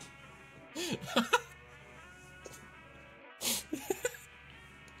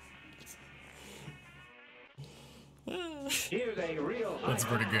 Here's a real That's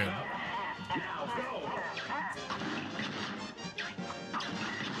pretty good. Now go.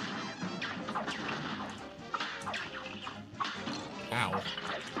 Ow.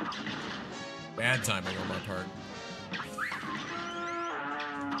 Bad timing on my part.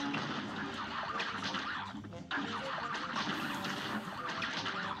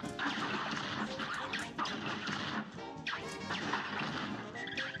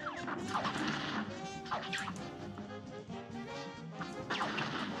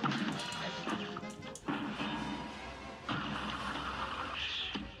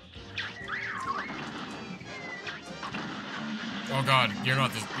 Oh god, you're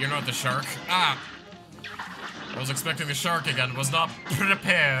not the shark. Ah! I was expecting the shark again, was not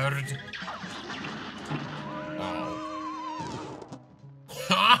prepared. Oh.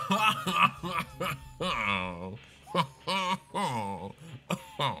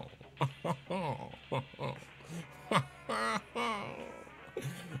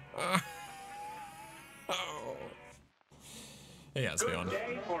 Hey, yeah, Good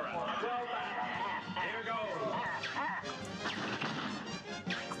day for us. Well, here goes.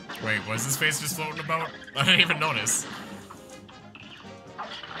 Wait, was his face just floating about? I didn't even notice.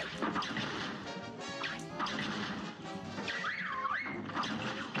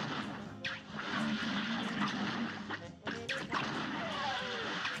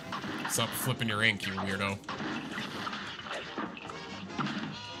 Stop flipping your ink, you weirdo.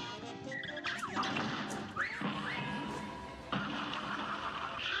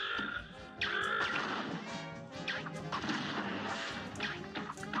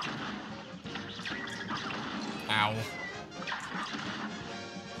 Ow.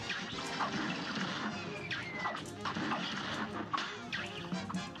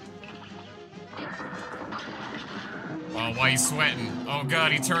 Oh, why he's sweating? Oh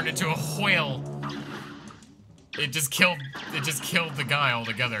god, he turned into a whale. It just killed the guy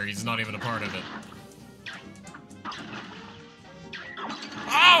altogether. He's not even a part of it.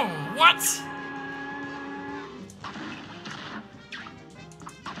 Oh, what?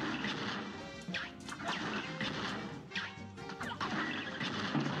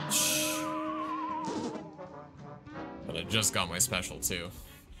 But I just got my special too.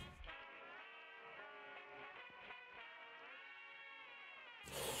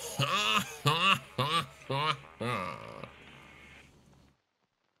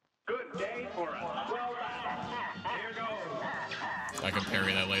 Good day for a 12 hours. Here goes. I can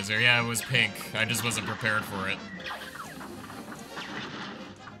parry that laser. Yeah, it was pink. I just wasn't prepared for it.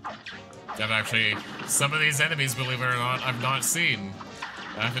 I've actually... Some of these enemies, believe it or not, I've not seen.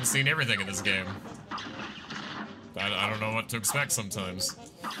 I haven't seen everything in this game. I don't know what to expect sometimes.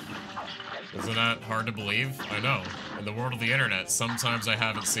 Isn't that hard to believe? I know. In the world of the internet, sometimes I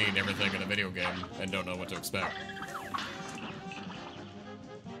haven't seen everything in a video game and don't know what to expect.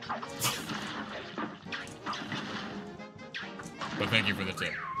 But thank you for the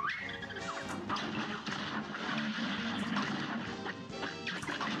tip.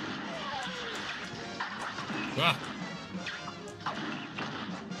 Ah.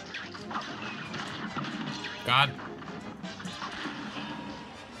 God.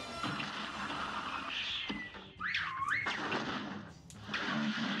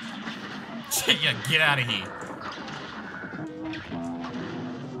 Yeah, get out of here.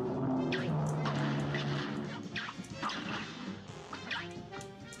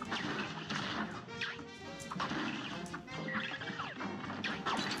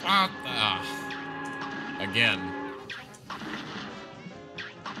 Again.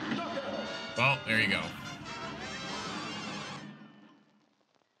 Well, there you go.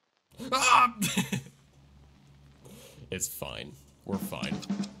 Ah! It's fine. We're fine.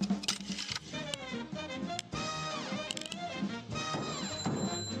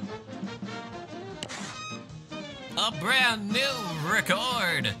 A brand new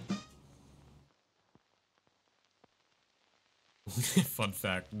record! Fun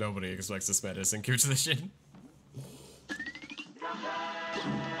fact, nobody expects this medicine position.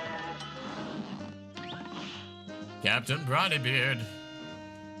 Captain Bronnybeard.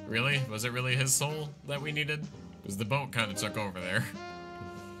 Really? Was it really his soul that we needed? Because the boat kind of took over there.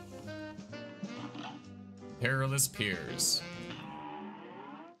 Perilous Piers.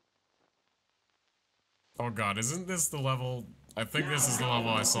 Oh god, isn't this the level... I think this is the level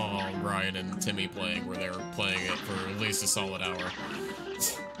I saw Ryan and Timmy playing, where they were playing it for at least a solid hour.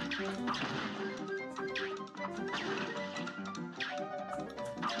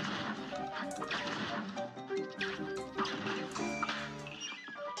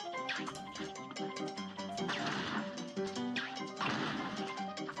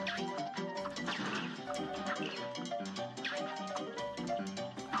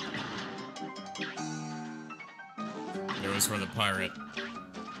 It was for the pirate,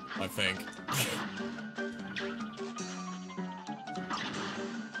 I think.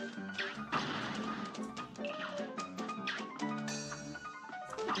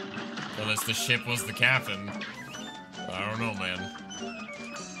 Unless the ship was the captain. I don't know, man.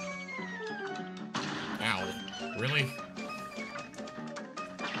 Ow. Really?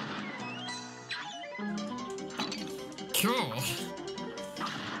 Cool.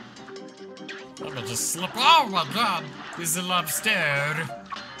 I'm gonna just slip. Oh my god! He's a lobster.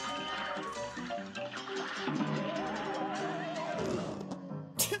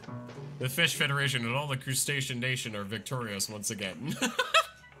 The Fish Federation and all the Crustacean Nation are victorious once again.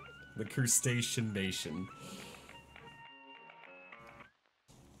 The Crustacean Nation.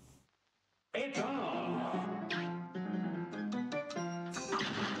 It's on.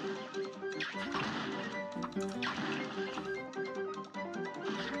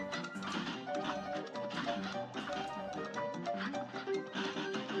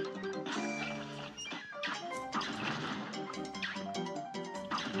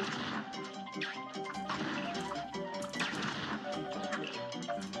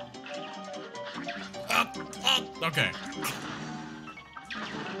 Okay.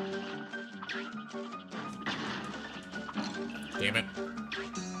 Damn it.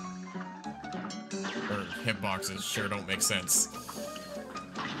 Or hitboxes sure don't make sense.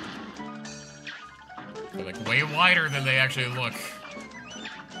 They're like way wider than they actually look.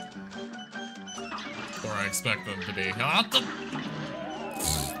 Or I expect them to be. Now go.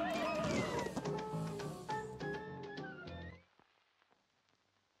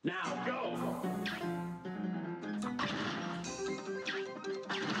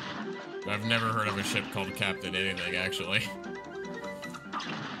 I've never heard of a ship called Captain anything, actually.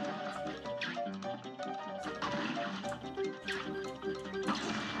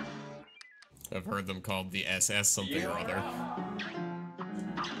 I've heard them called the SS something or other.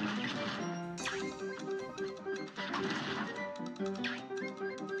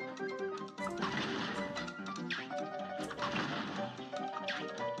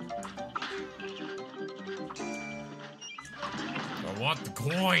 I want the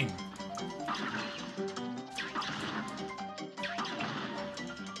coin!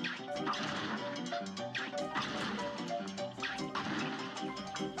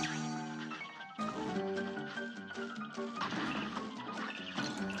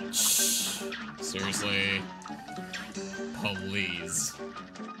 Seriously? Please.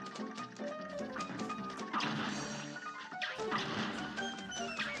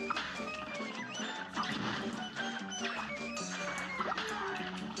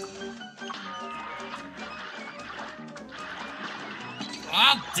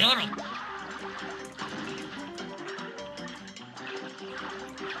 Ah, damn it!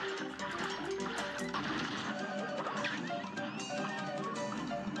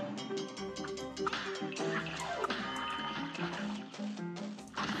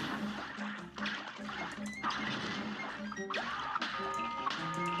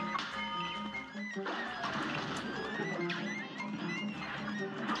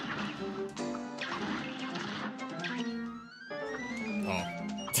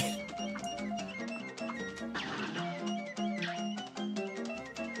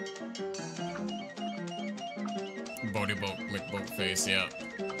 Bodie boat, McBoat face, yeah.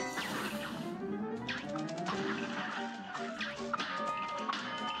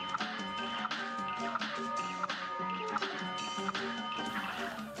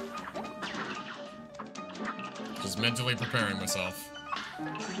 Just mentally preparing myself.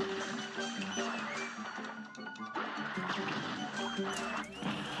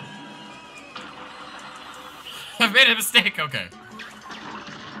 I've made a mistake, okay.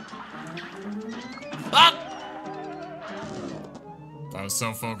 Ah! I was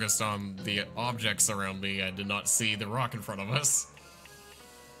so focused on the objects around me, I did not see the rock in front of us.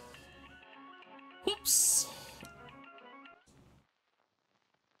 Whoops.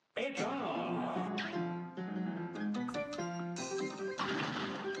 It's on.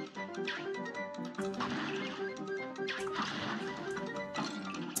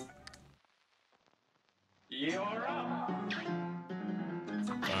 You're up.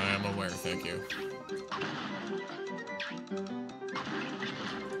 I am aware, thank you.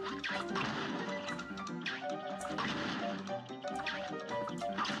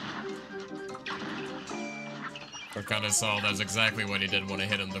 I kinda saw that's exactly what he did when I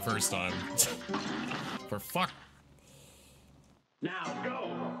hit him the first time. For fuck. Now go.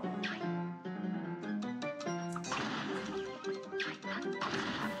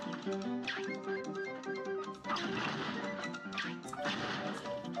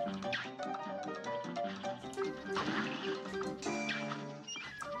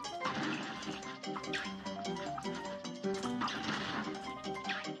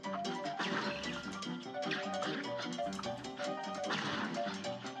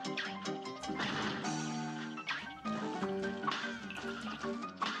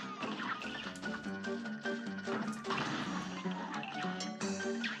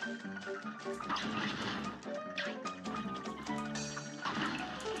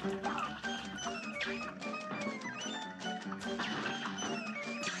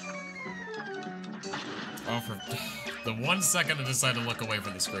 Oh, for the 1 second I decide to look away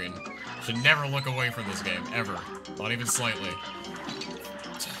from the screen. Should never look away from this game, ever. Not even slightly.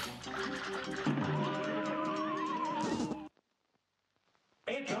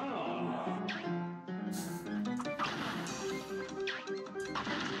 It's on.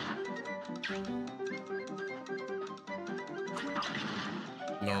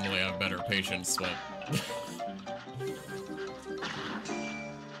 Normally I have better patience, but...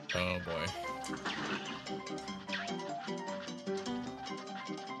 oh boy.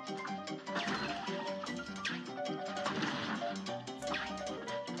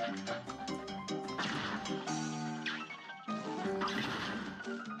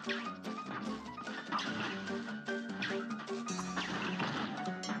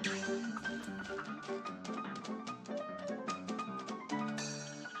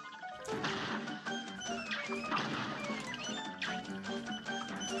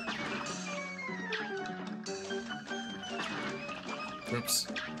 Oops.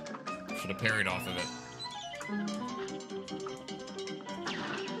 Should have parried off of it.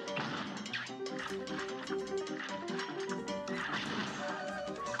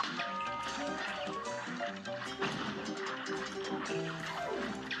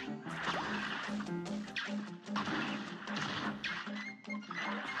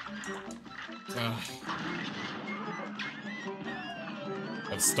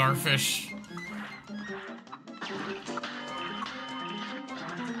 That starfish.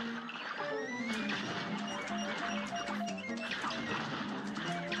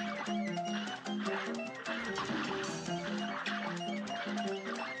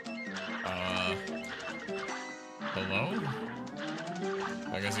 Hello?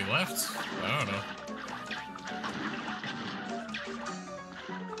 I guess he left? I don't know.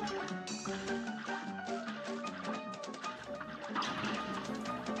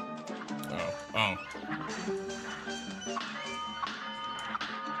 Oh,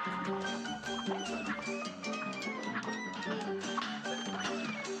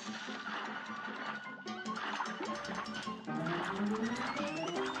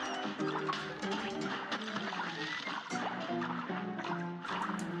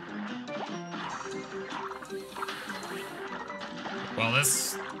 Well,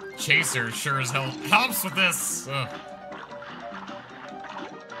 this chaser sure as hell helps with this. Ugh.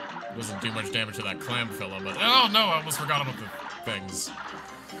 Doesn't do much damage to that clam fella, but oh no, I almost forgot about the things.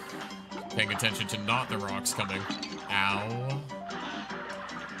 Paying attention to not the rocks coming. Ow.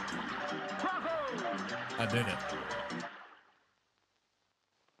 I did it.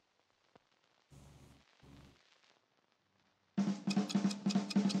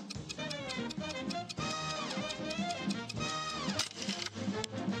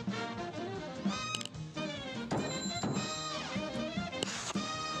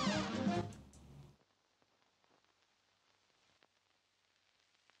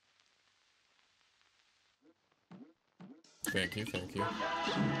 Thank you, thank you.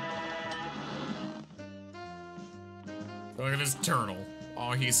 Look at this turtle.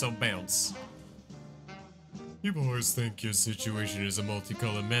 Oh, he's so bounce. You boys think your situation is a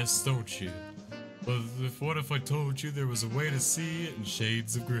multicolored mess, don't you? But what if I told you there was a way to see it in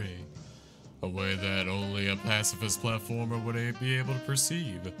shades of gray? A way that only a pacifist platformer would be able to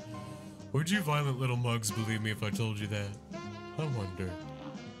perceive. Would you violent little mugs believe me if I told you that? I wonder.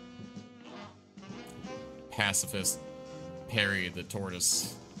 Pacifist. Perry the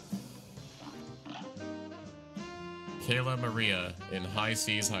tortoise. Kayla Maria in High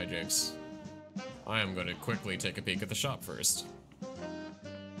Seas Hijinks. I am going to quickly take a peek at the shop first.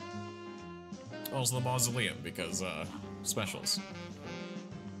 Also the mausoleum, because, specials.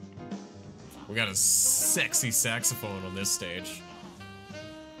 We got a sexy saxophone on this stage.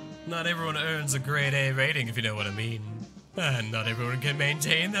 Not everyone earns a grade A rating, if you know what I mean. And not everyone can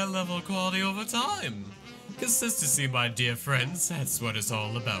maintain that level of quality over time. Consistency, my dear friends, that's what it's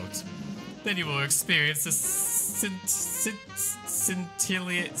all about. Then you will experience the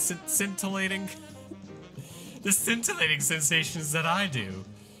scintillating sensations that I do.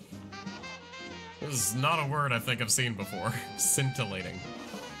 This is not a word I think I've seen before. Scintillating.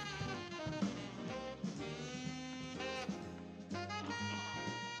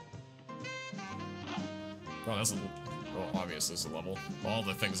 Oh, that's a... Well, obvious this is a level. All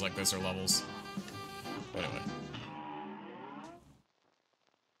the things like this are levels. Anyway.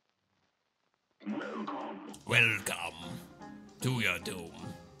 Welcome to your doom.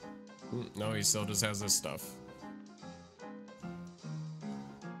 No, he still just has this stuff.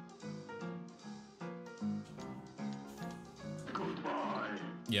 Goodbye.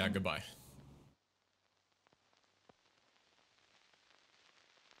 Yeah, goodbye.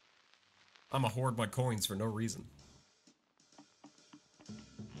 I'ma hoard my coins for no reason.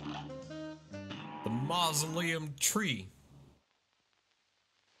 The mausoleum tree.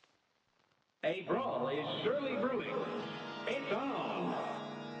 A brawl is surely brewing. It's on.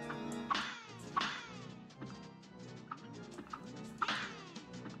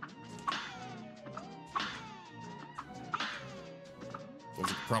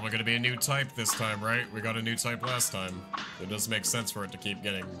 There's probably gonna be a new type this time, right? We got a new type last time. It does make sense for it to keep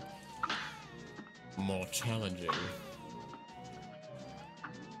getting more challenging.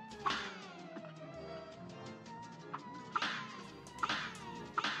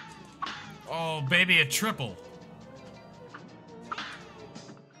 Oh, baby, a triple.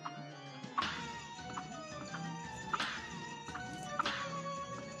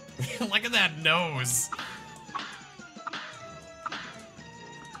 Look at that nose.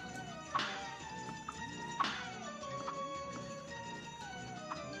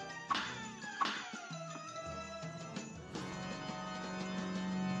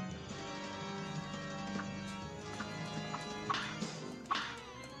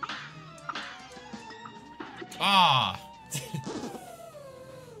 Ah!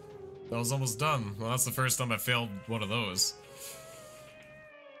 That was almost done. Well, that's the first time I failed one of those.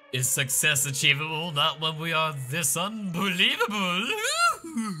 Is success achievable not when we are this unbelievable?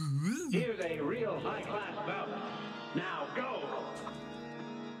 Here's a real high-class bout. Now go!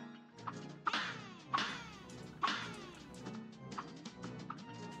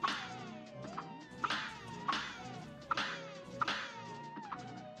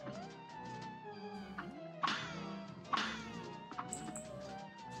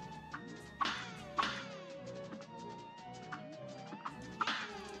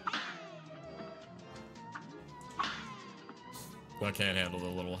 I can't handle the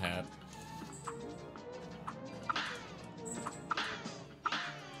little hat.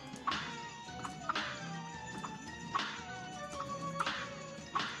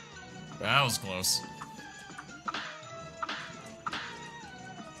 That was close.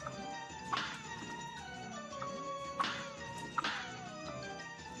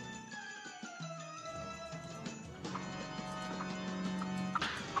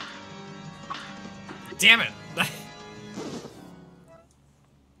 Damn it!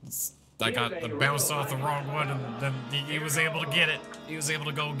 I bounced off the wrong one, and then he was able to get it. He was able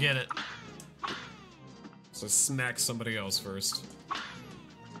to go get it. So smack somebody else first.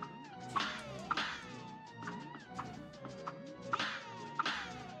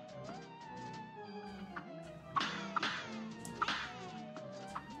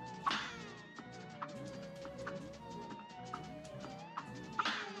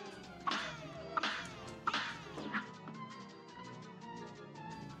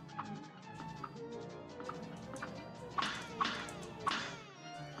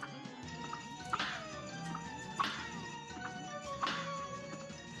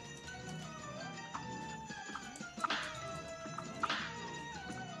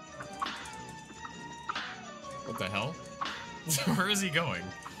 What the hell? Where is he going?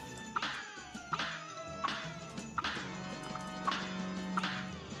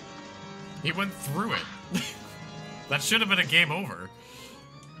 He went through it. That should have been a game over.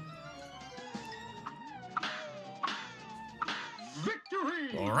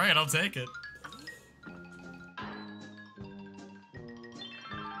 Victory! Alright, I'll take it.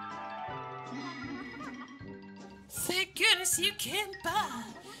 Thank goodness you came by.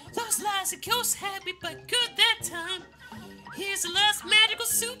 Those lies of ghosts had me but good that time. Here's the last magical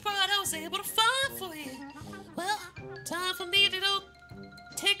soup rod I was able to find for you. Well, time for me to go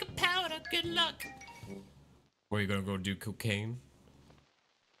take a powder. Good luck. Where are you gonna go do cocaine?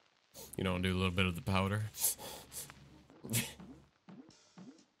 You know, do a little bit of the powder.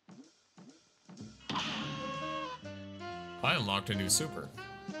 I unlocked a new super.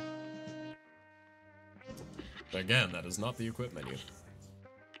 Again, that is not the equip menu.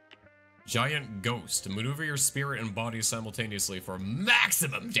 Giant Ghost. Maneuver your spirit and body simultaneously for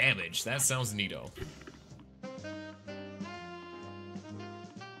maximum damage. That sounds neato.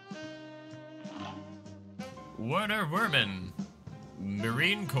 Werner Werman.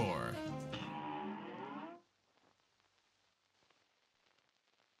 Marine Corps.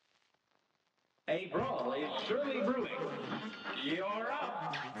 A brawl is surely brewing. You're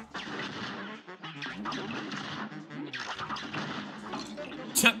up.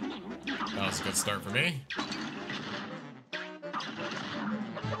 That was a good start for me.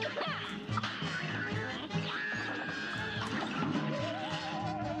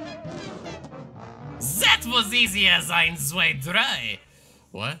 That was easy as ein, zwei, drei.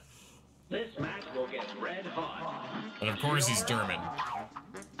 What? This match will get red hot. And of course he's German.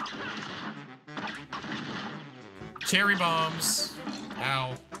 Cherry bombs.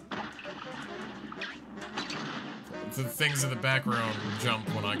 Ow. The things in the background jump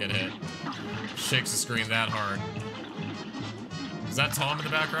when I get hit. Shakes the screen that hard. Is that Tom in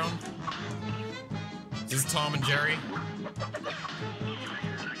the background? Is this Tom and Jerry?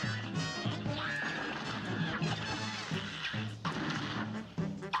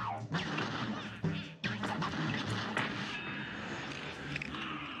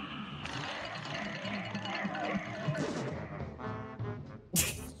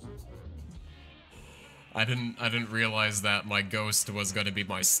 I didn't realize that my ghost was gonna be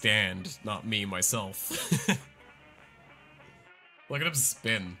my stand, not me myself. Look at him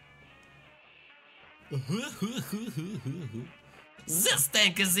spin. This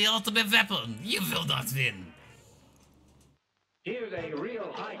tank is the ultimate weapon. You will not win. Here's a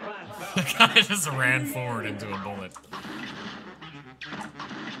real high-class The bout. guy just ran forward into a bullet.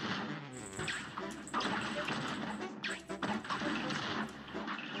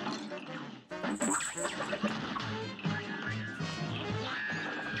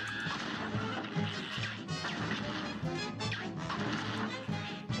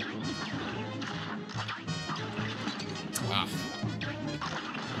 Ah.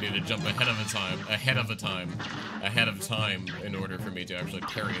 I need to jump ahead of time in order for me to actually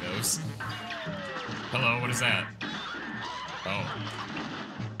parry those. Hello, what is that? Oh.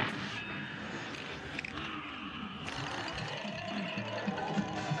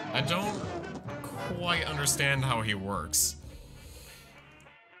 I don't quite understand how he works.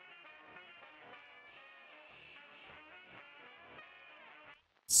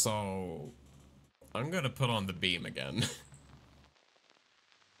 So, I'm gonna put on the beam again.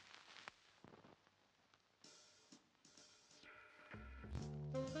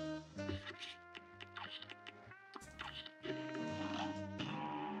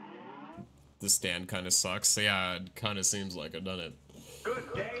 The stand kind of sucks. So yeah, it kind of seems like I've done it.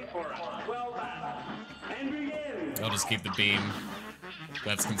 Good day for a 12 battle. And begin. I'll just keep the beam.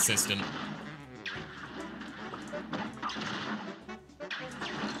 That's consistent.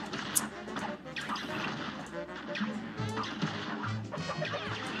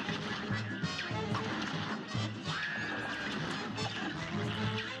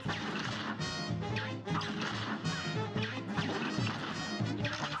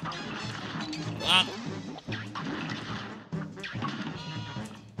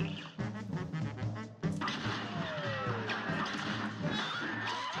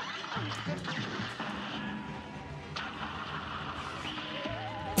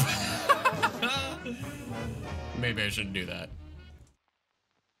 maybe I shouldn't do that.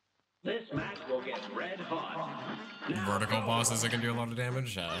 This match will get red hot. Now Vertical go. bosses that can do a lot of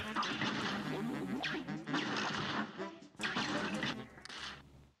damage?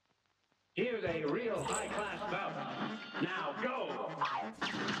 Here's a real high-class bout. Now go.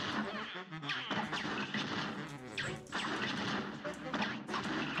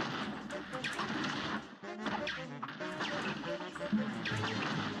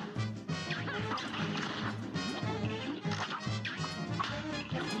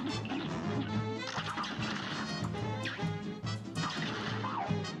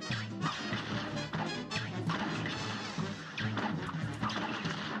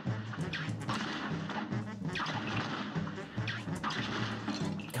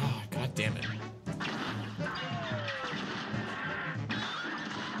 God damn it.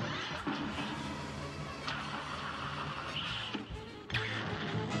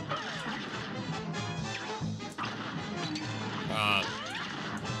 Oh,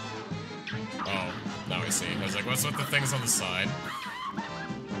 now I see. I was like, what's with the things on the side?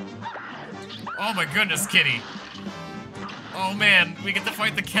 Oh my goodness, kitty. Oh man, we get to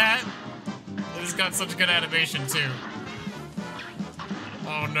fight the cat? It has got such good animation too.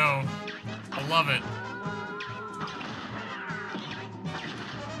 Oh no. I love it.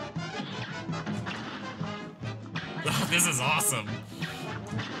 This is awesome.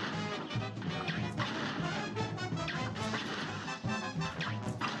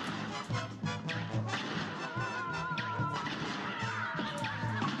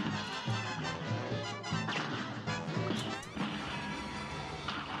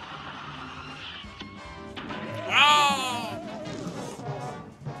 Oh!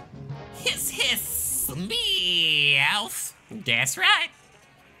 Hiss, hiss, meowth. That's right.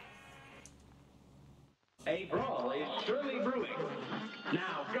 A brawl is surely brewing.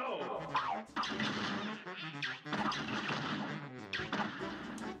 Now go.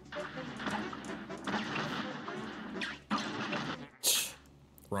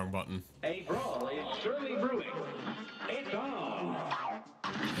 Wrong button. A brawl is surely brewing. It's on.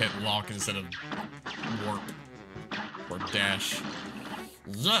 Hit lock instead of warp or dash.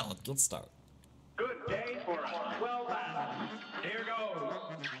 Yeah, let's start. Good day for a swell battle. Here goes.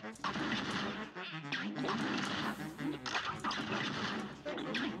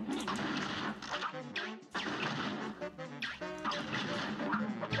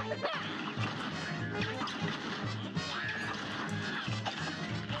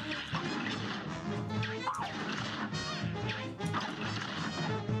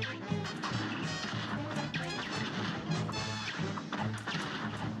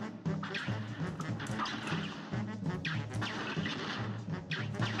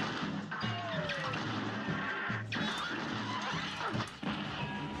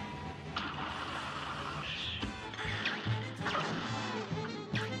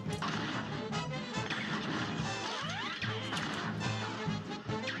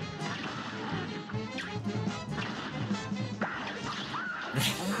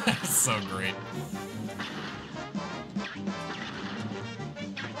 So great.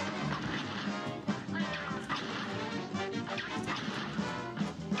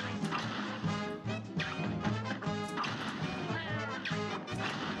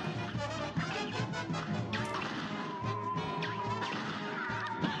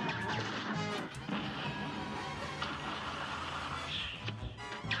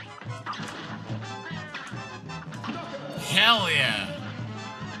 Hell yeah!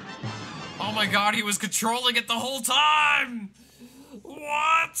 Oh my god, he was controlling it the whole time!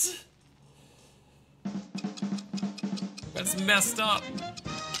 What? That's messed up.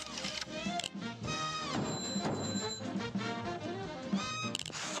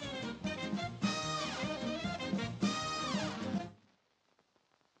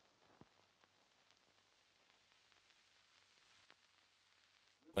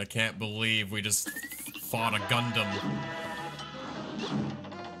 I can't believe we just fought a Gundam.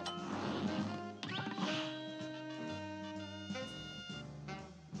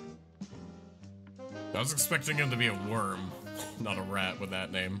 I was expecting him to be a worm, not a rat with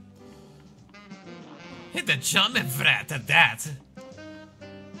that name. Hit the jumping frat at that.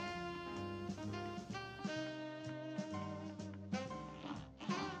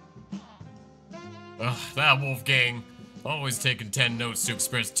 Ugh, that Wolfgang. Always taking 10 notes to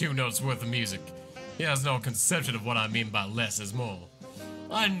express 2 notes worth of music. He has no conception of what I mean by less is more.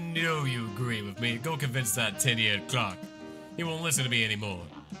 I know you agree with me. Go convince that 10-year clock. He won't listen to me anymore.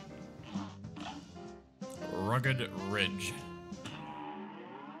 Rugged Ridge.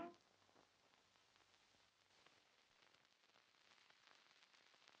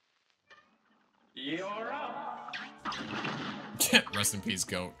 You're up. Rest in peace,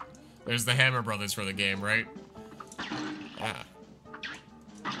 goat. There's the Hammer Brothers for the game, right? Ah.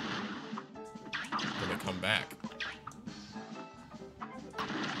 When they come back.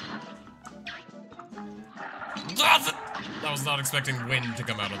 I was not expecting wind to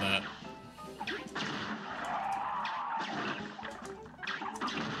come out of that.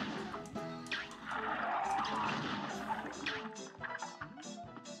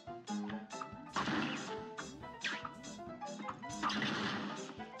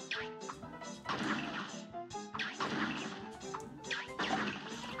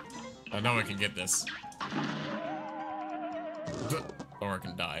 I know I can get this. Or I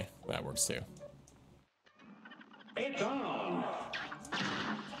can die. That works too. It's on.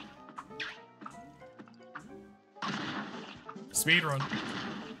 Speed run.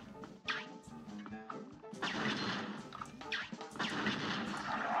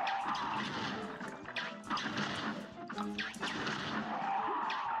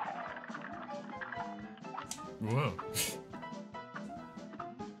 Whoa.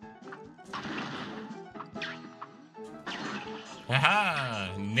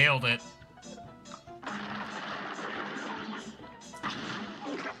 Haha! Nailed it.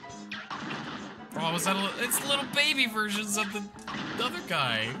 Oh, was that it's little baby versions of the other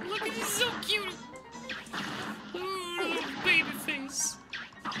guy. Look at he's so cute. Oh, little baby face.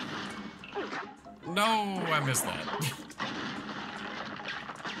 No, I missed that.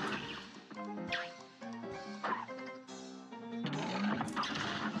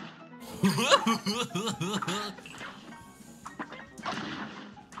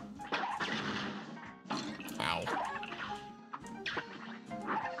 Ow.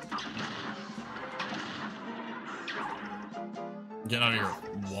 Get out of your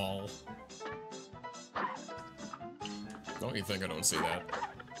wall. Don't you think I don't see that?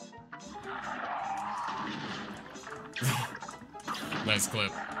 Nice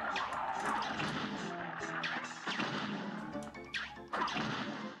clip.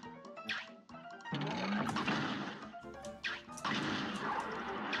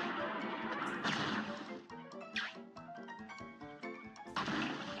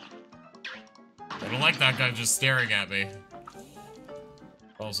 I don't like that guy just staring at me.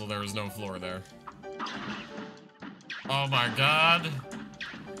 Also, there was no floor there. Oh my god.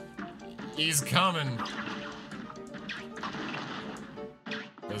 He's coming.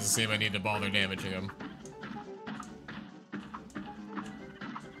 Doesn't seem I need to bother damaging him.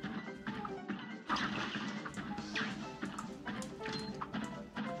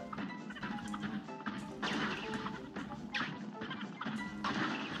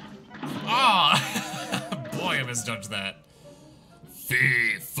 Ah! Boy, I misjudged that.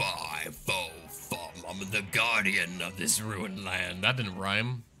 Fee, fi, fo, fum. I'm the guardian of this ruined land. That didn't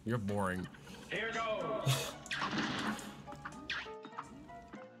rhyme. You're boring. Here goes.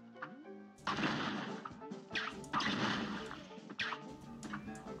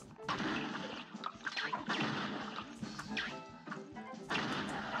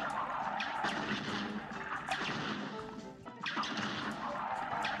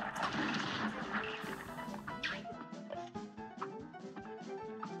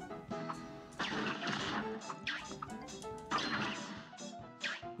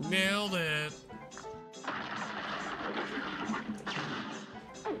 Nailed it.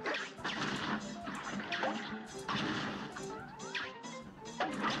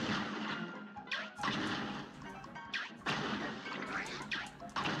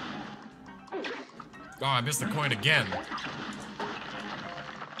 Oh, I missed the coin again.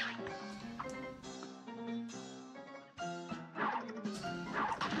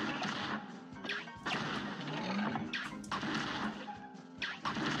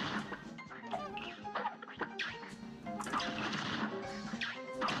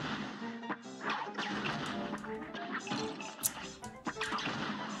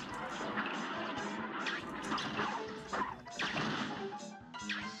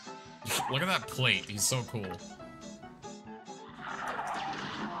 Look at that plate. He's so cool.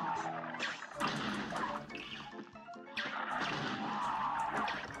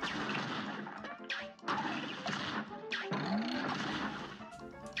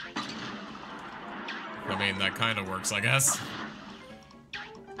 I mean, that kind of works, I guess.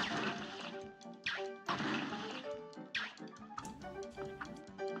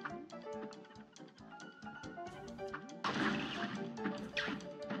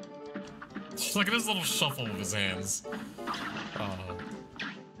 Look at his little shuffle of his hands. Oh.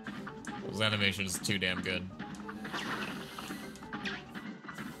 Those animations too damn good.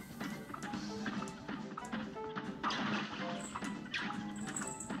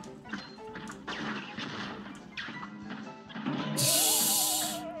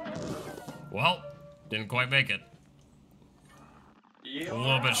 Well, didn't quite make it. A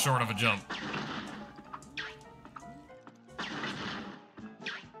little bit short of a jump.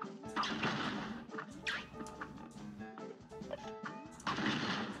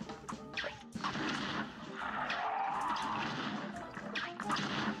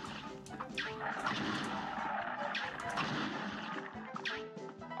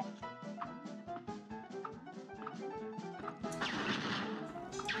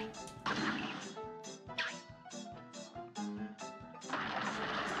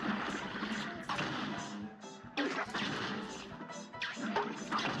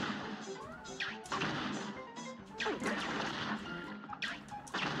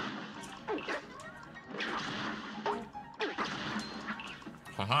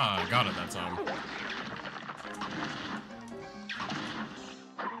 Haha, I got it that time.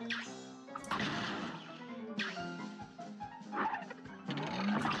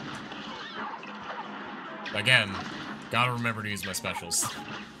 Again, gotta remember to use my specials.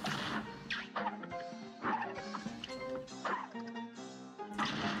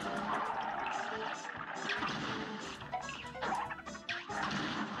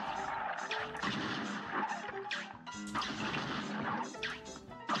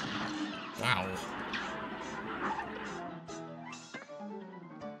 Wow.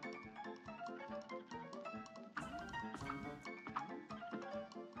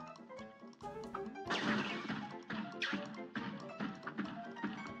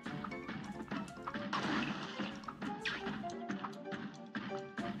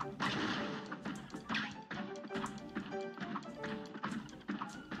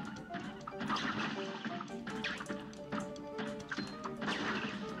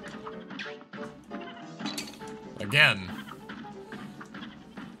 Again.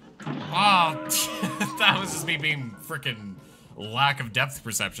 Oh, that was just me being freaking lack of depth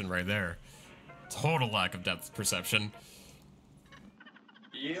perception right there. Total lack of depth perception.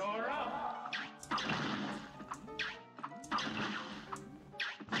 You're up.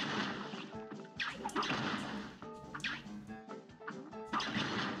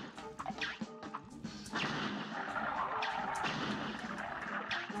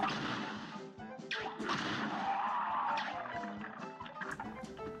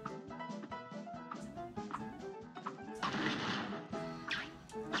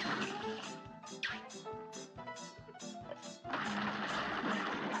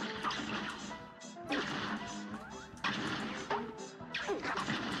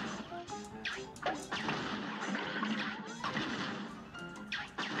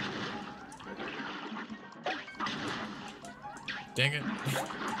 Dang it.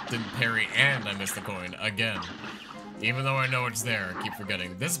 Didn't parry and I missed the coin again. Even though I know it's there, I keep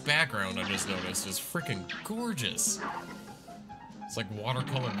forgetting. This background I just noticed is freaking gorgeous. It's like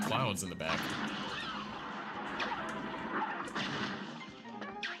watercolored clouds in the back.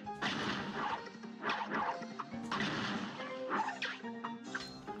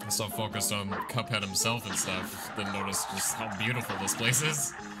 I'm so focused on Cuphead himself and stuff, didn't notice just how beautiful this place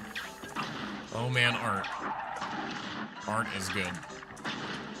is. Oh man, art. Art is good.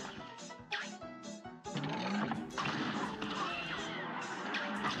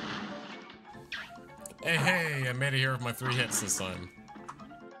 Hey, hey, I made it here with my 3 hits this time.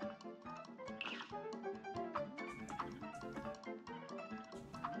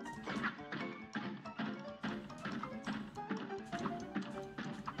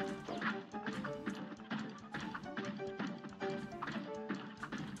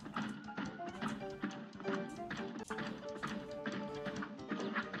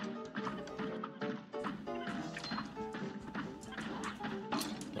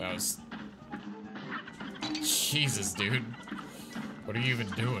 That was... Jesus, dude. What are you even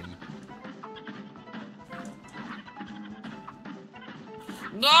doing?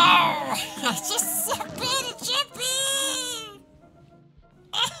 No! That's just so bad at jumping!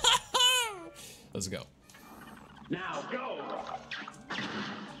 Let's go. Now go.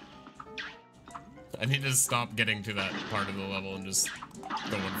 I need to stop getting to that part of the level and just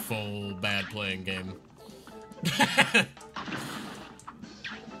going full bad playing game.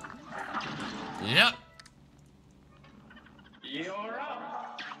 Yep. You're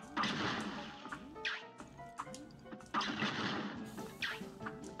up.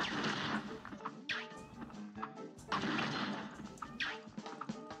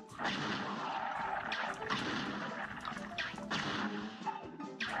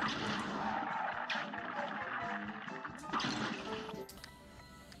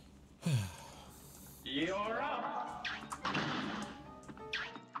 You're up.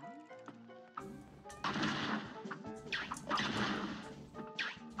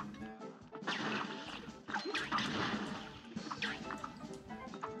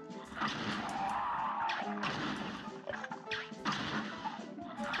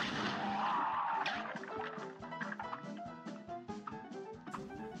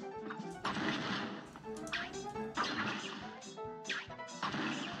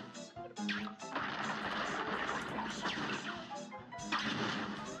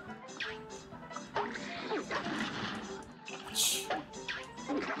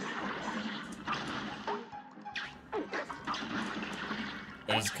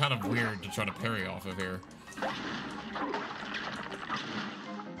 It's kind of weird to try to parry off of here.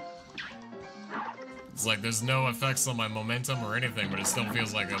 It's like there's no effects on my momentum or anything, but it still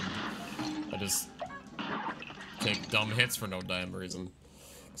feels like I just take dumb hits for no damn reason.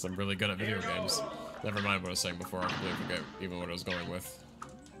 Because I'm really good at video games. Never mind what I was saying before, I completely forget even what I was going with.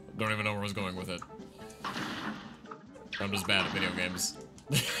 Don't even know where I was going with it. I'm just bad at video games.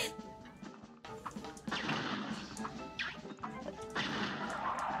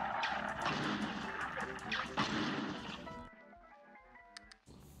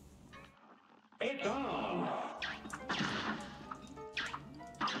 It's on.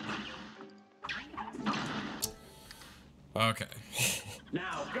 Okay.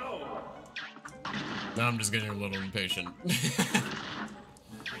 Now go. Now I'm just getting a little impatient.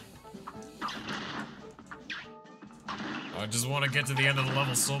 I just want to get to the end of the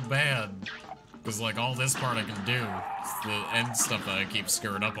level so bad. Because, like, all this part I can do. It's the end stuff that I keep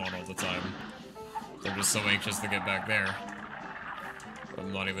screwing up on all the time. I'm just so anxious to get back there.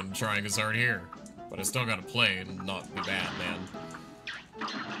 I'm not even trying as hard here. But I still gotta play and not be bad, man.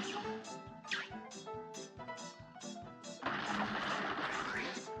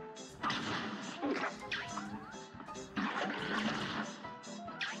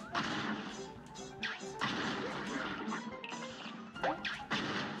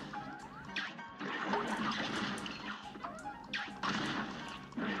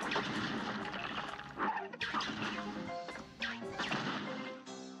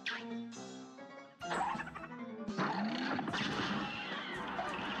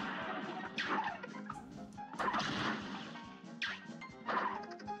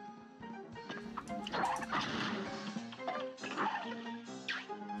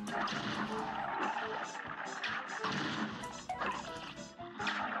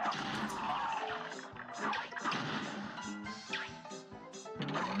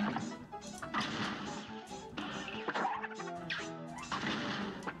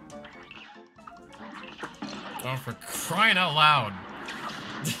 Oh, for crying out loud.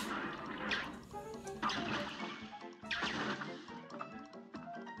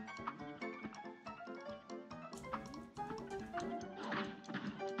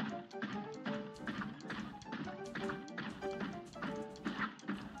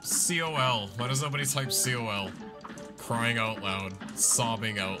 COL. Why does nobody type COL? Crying out loud.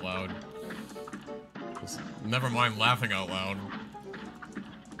 Sobbing out loud. Never mind laughing out loud.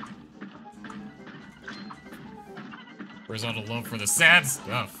 Where's all the love for the sad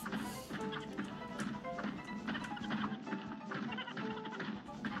stuff?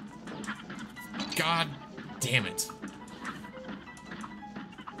 God damn it.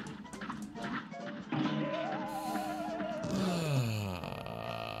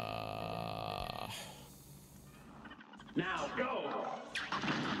 Now go.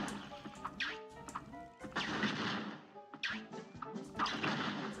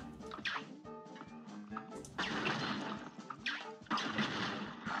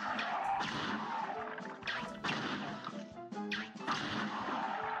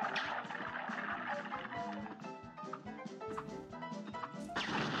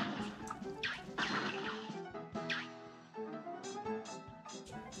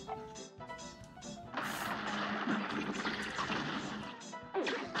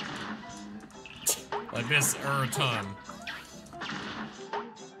 Like this time.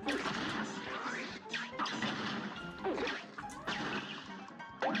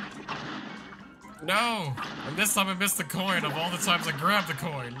 No! And this time I missed the coin of all the times I grabbed the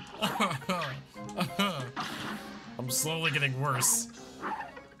coin. I'm slowly getting worse.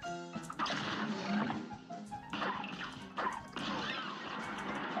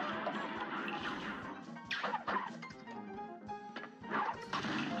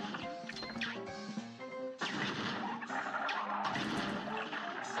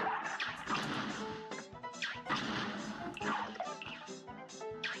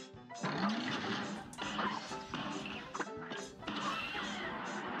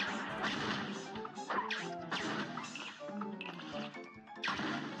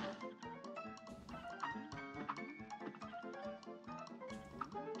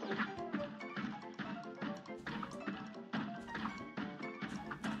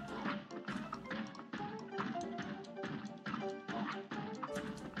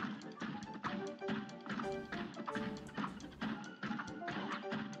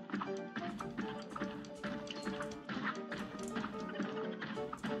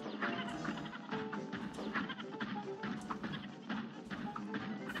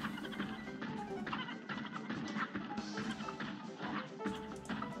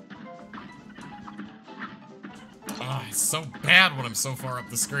 Oh, it's so bad when I'm so far up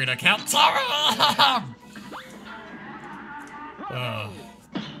the screen. I can't. Oh,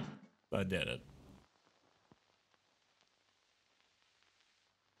 I did it.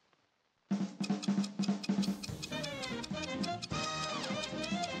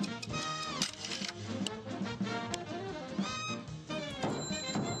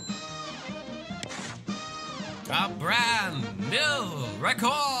 A brand new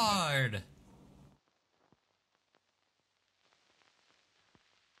record!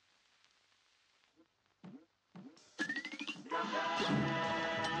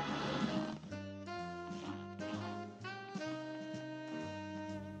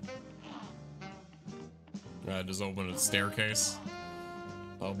 I just opened a staircase.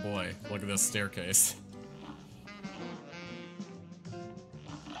 Oh boy, look at this staircase.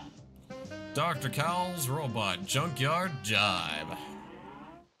 Dr. Cowl's Robot Junkyard Jive.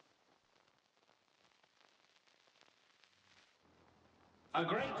 A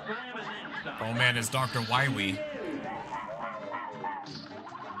great slam and then some. Oh man, it's Dr. Wywee.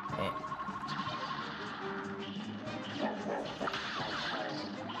 Oh.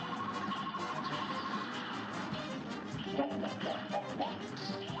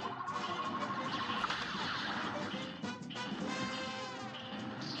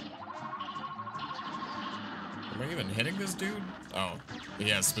 Am I even hitting this dude? Oh, he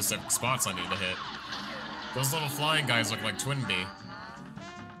has specific spots I need to hit. Those little flying guys look like Twin Bee.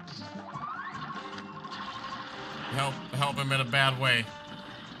 Help him in a bad way.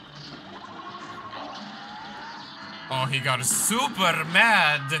 Oh, he got super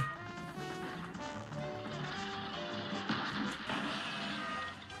mad.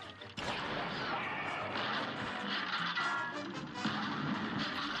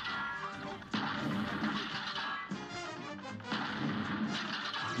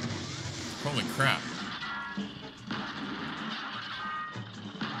 Holy crap.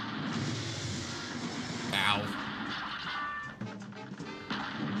 Ow.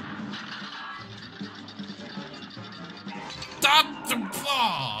 Stop the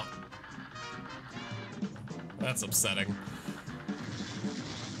ball! That's upsetting.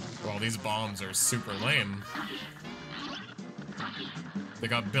 Well, these bombs are super lame. They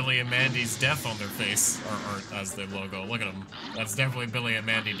got Billy and Mandy's death on their face, or as their logo. Look at them. That's definitely Billy and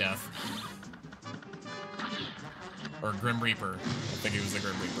Mandy death. Or Grim Reaper. I think he was the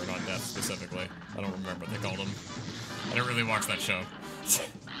Grim Reaper, not Death specifically. I don't remember what they called him. I didn't really watch that show.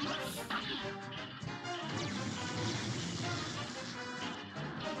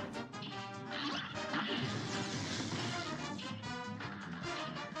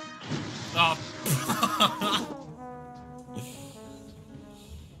 Oh.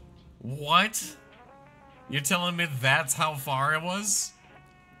 What? You're telling me that's how far it was?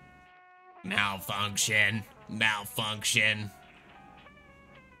 Malfunction. Malfunction.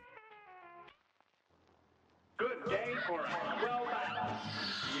 Good day for us. Well done.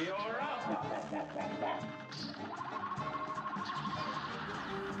 You're up.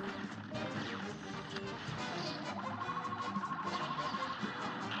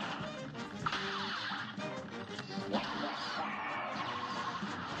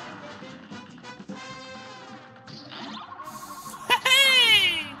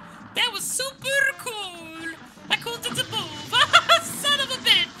 Hey! That was super cool! I called it a move! Son of a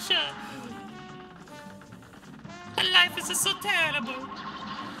bitch! Life is so terrible.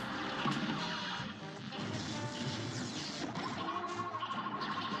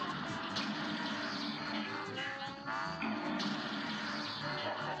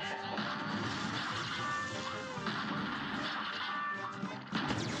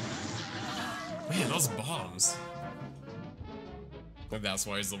 Man, those bombs. And that's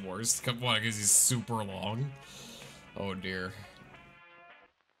why he's the worst. Come on, because he's super long. Oh dear.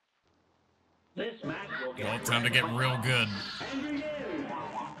 This match will get Well, time to get real good. and begin.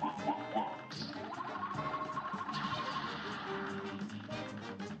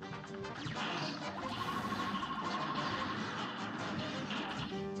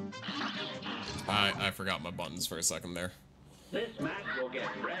 I forgot my buttons for a second there. This match will get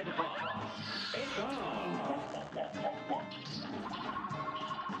red hot. It's on.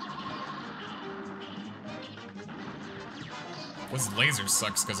 This laser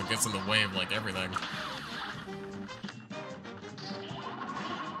sucks because it gets in the way of like everything.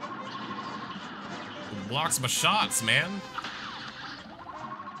 It blocks my shots, man.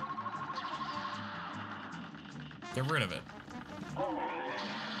 Get rid of it.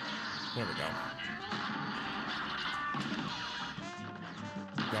 There we go.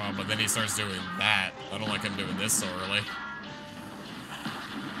 Oh, but then he starts doing that. I don't like him doing this so early.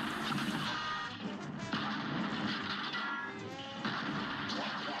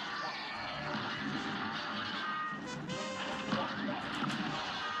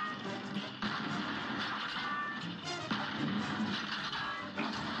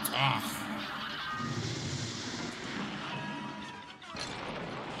 Ugh.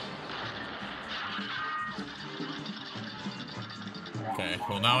 Okay,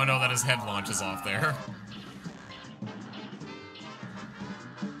 well now I know that his head launches off there.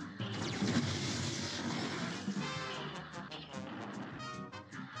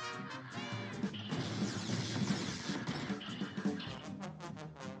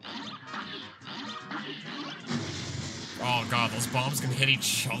 Oh god, those bombs can hit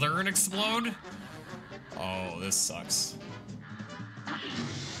each other and explode? Oh, this sucks.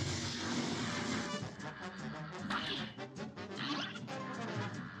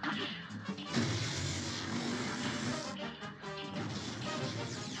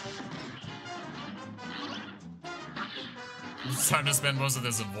 It's time to spend most of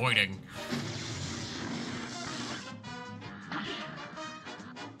this avoiding.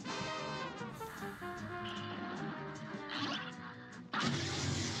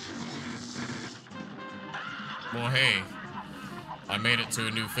 Well, hey, I made it to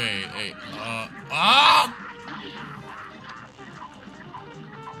a new phase. Hey, oh!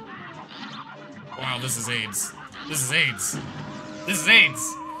 Wow, this is AIDS. This is AIDS. This is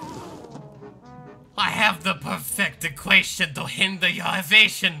AIDS. I have the perfect equation to hinder your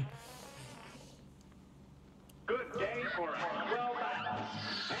evasion. Good day for a well battle.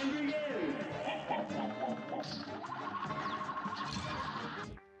 And begin.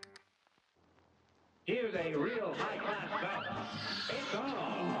 Here's a real high-class battle. It's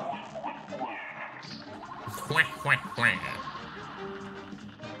on. Wah, wah, wah.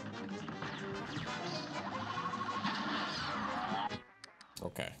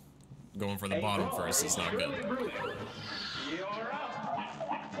 Okay. Going for the bottom first is not good. You're up.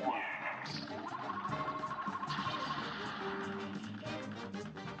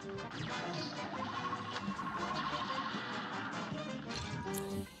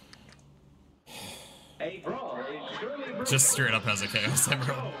 A brawl is surely brewing. Just straight up has a Chaos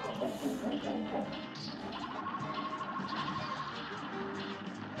Emerald.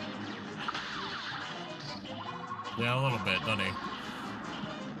 Yeah, a little bit, doesn't he?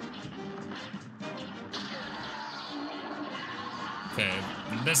 Okay,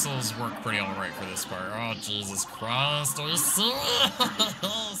 missiles work pretty alright for this part. Oh, Jesus Christ, are you serious?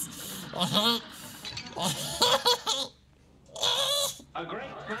 A great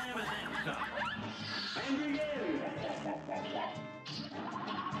slam ahead, son. And begin.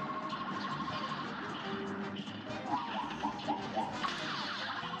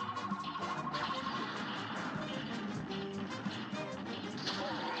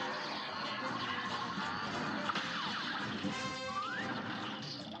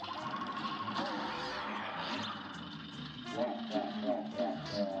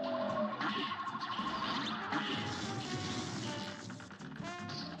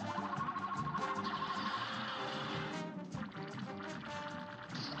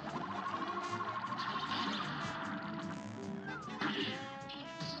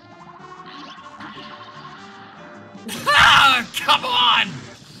 Ah, come on!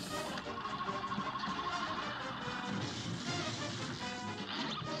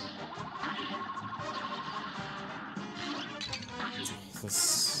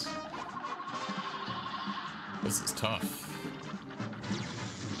 This is tough.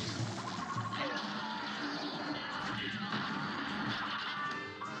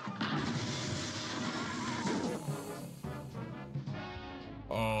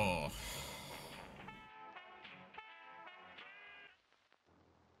 Oh.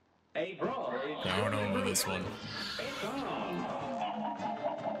 A brawl is I don't know about this one. It's on.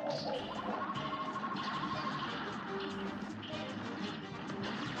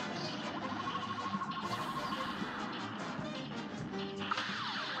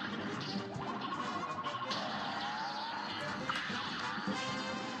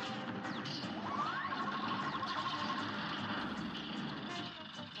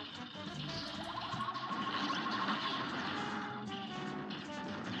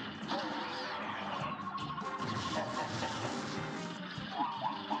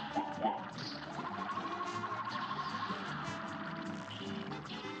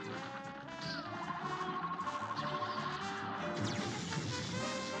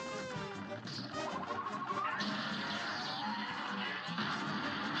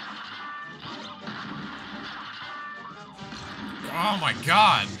 Oh my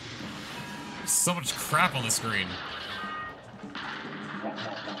god! There's so much crap on the screen.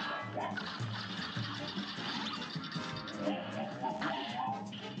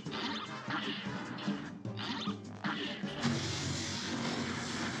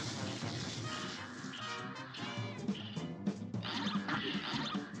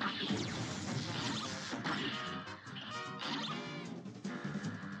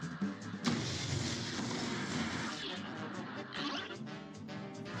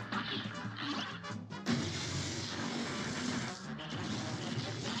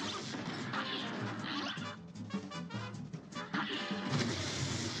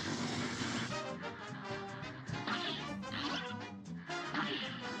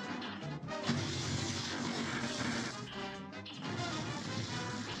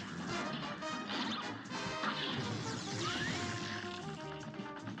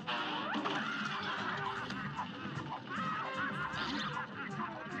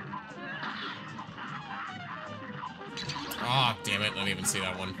 Oh, damn it. I didn't even see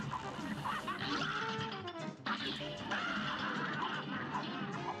that one.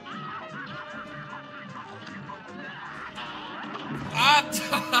 Ah!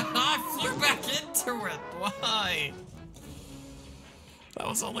 I flew back into it! Why? That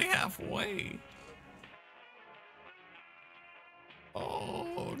was only halfway.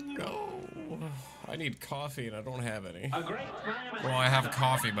 Oh, no. I need coffee and I don't have any. Well, I have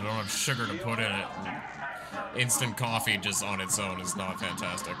coffee, but I don't have sugar to put in it. Instant coffee just on its own is not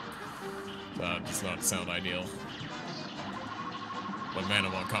fantastic. That does not sound ideal. But man, I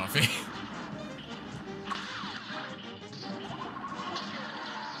want coffee.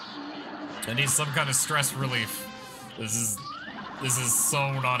 I need some kind of stress relief. This is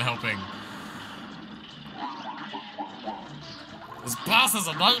so not helping. This boss is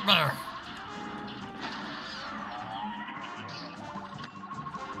a nightmare.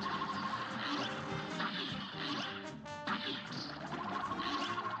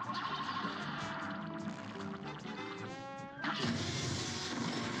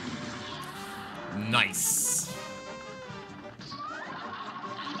 Nice.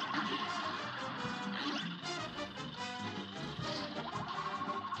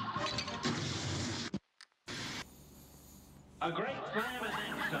 A great slam and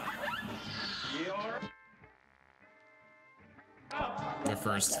then some. The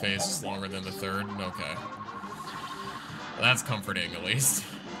first phase is longer than the third? Okay. That's comforting, at least.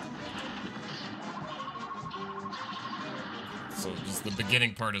 So just the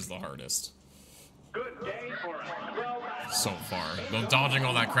beginning part is the hardest. Good day for us. So far. Though dodging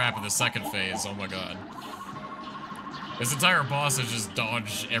all that crap in the second phase, oh my god. This entire boss is just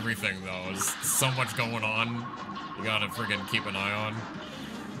dodge everything, though. There's so much going on. You gotta friggin' keep an eye on.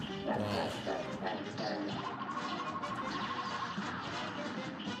 Oh.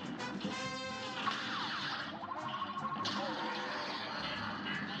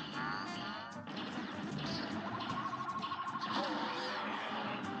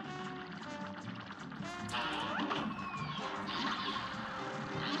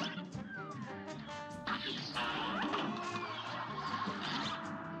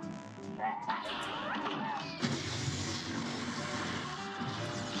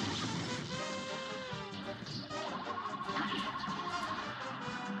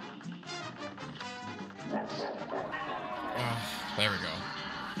 There we go.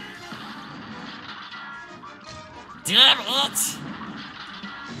 Damn it!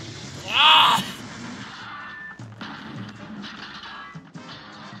 Ah!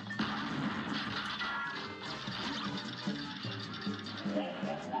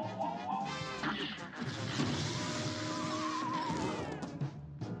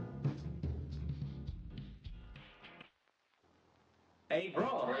 A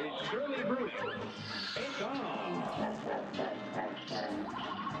brawl is surely brewing. It's on.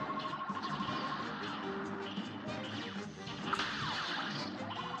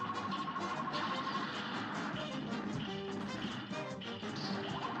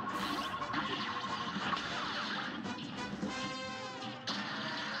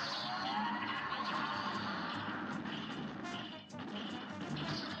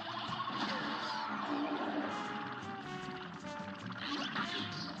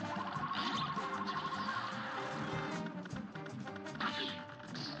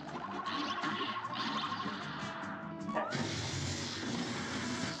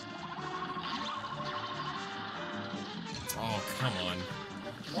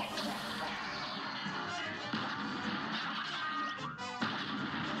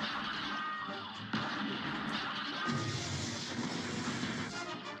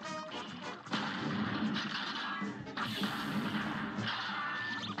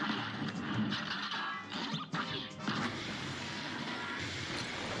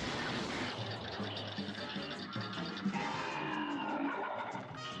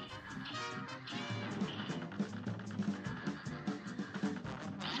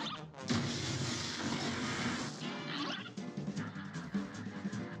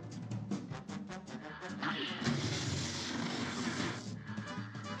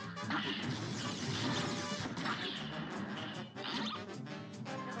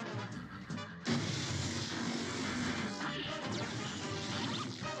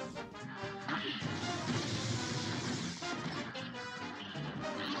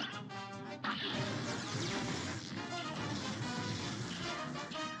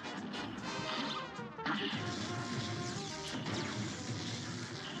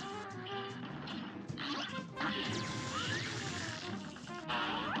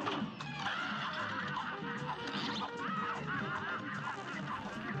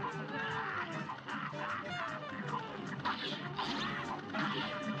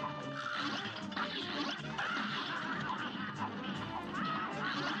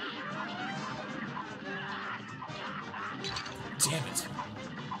 Damn it.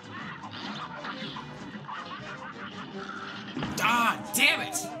 Ah, damn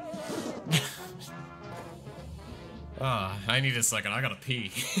it! I need a second. I gotta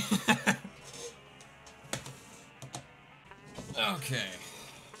pee. Okay.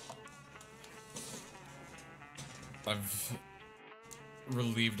 I've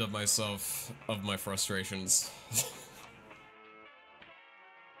relieved of myself of my frustrations.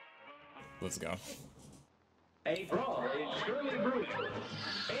 Let's go. A brawl is surely brewing.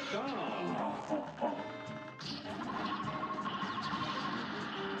 It's on.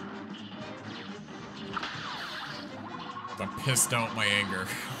 I pissed out my anger.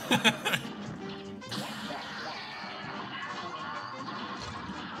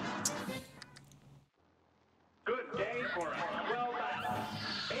 Good day for a well battle.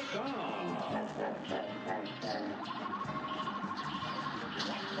 It's on.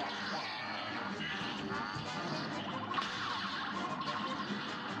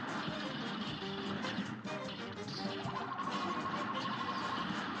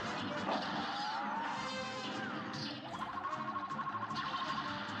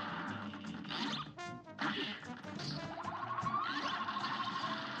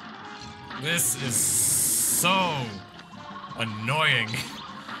 This is so annoying.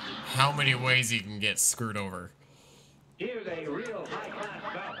 How many ways he can get screwed over. Here's a real high-class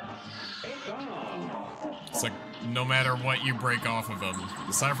battle. It's on. It's like, no matter what you break off of him,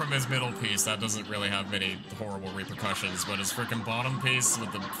 aside from his middle piece, that doesn't really have many horrible repercussions, but his freaking bottom piece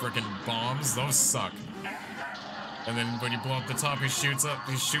with the freaking bombs, those suck. And then when you blow up the top, he shoots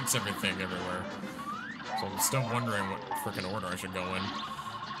everything everywhere. So I'm still wondering what freaking order I should go in.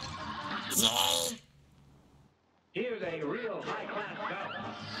 Here's a real high-class battle.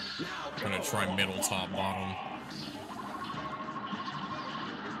 Now I'm gonna try middle, top, bottom.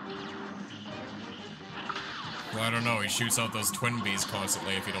 Well, I don't know, he shoots out those twin bees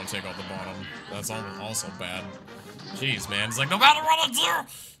constantly if you don't take out the bottom. That's also bad. Jeez, man, it's like, no matter what I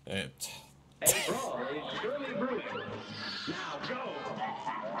do! a brawl is surely brewing. Now go.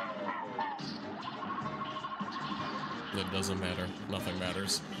 It doesn't matter. Nothing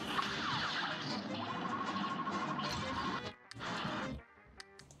matters.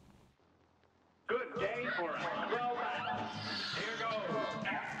 Good day for a well battle. Here goes.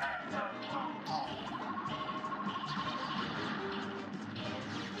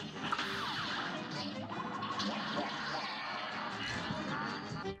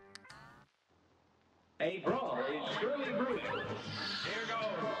 A brawl is surely brewing. Here goes.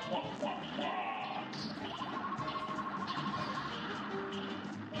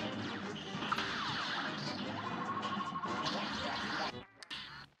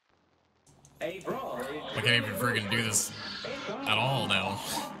 A brawl is I can't even friggin' do this at all now.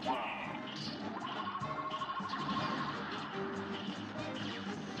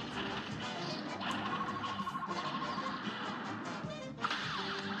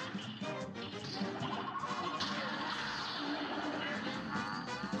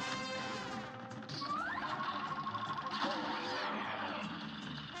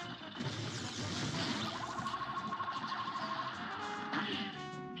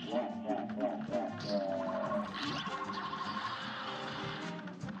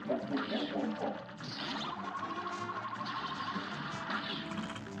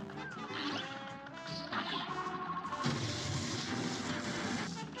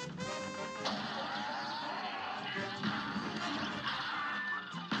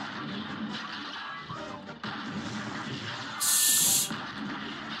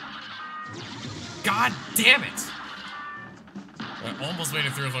 God damn it! I almost made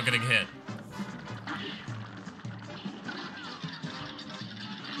it through without getting hit.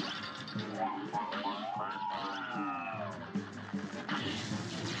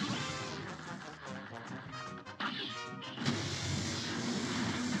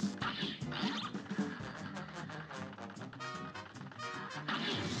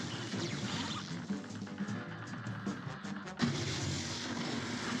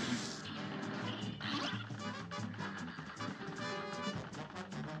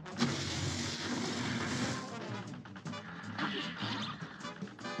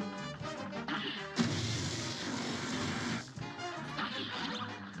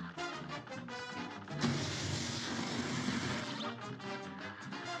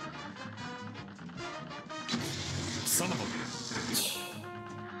 Son of a bitch.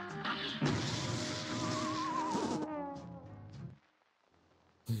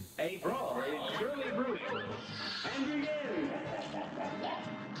 A brawl is surely brewing. And begin.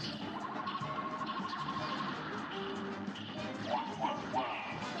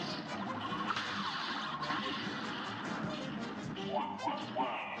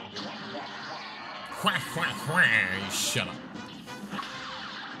 Shut up.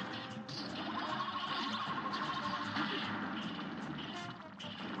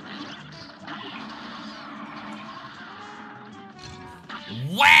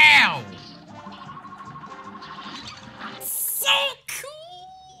 Wow! So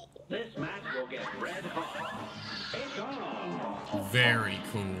cool! This match will get red hot. It's on. Very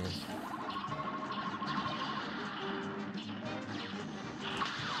cool.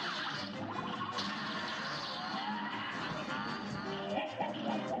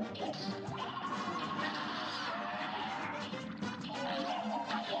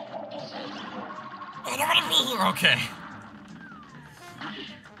 I don't want to be here. Okay.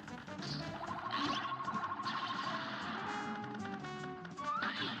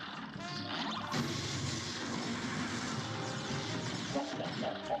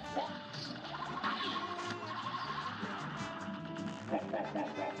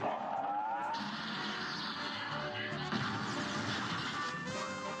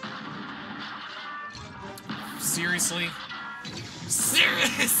 Seriously?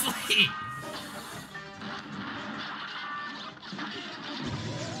 Seriously?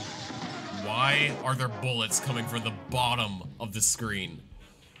 Why are there bullets coming from the bottom of the screen?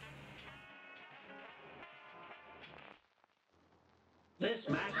 This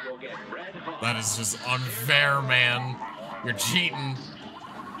match will get red hot. That is just unfair, man. You're cheating.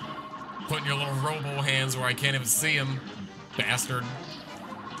 Putting your little robo hands where I can't even see them. Bastard.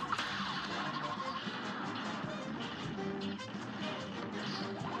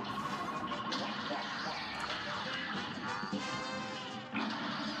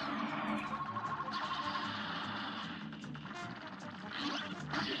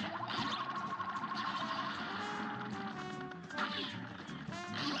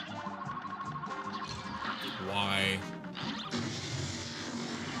 Why?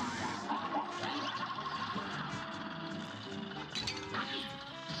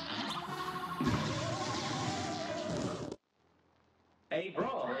 A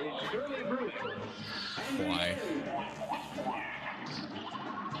brawl is surely brewing. Why?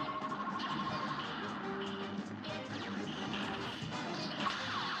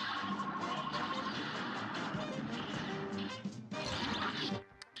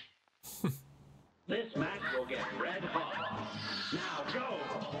 This match will get red hot. Now go.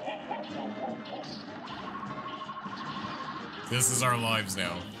 This is our lives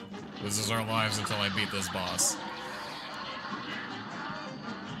now. This is our lives until I beat this boss.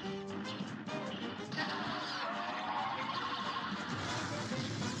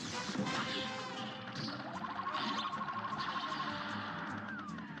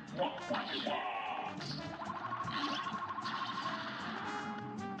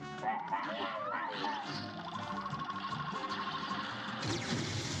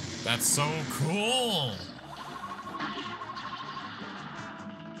 That's so cool!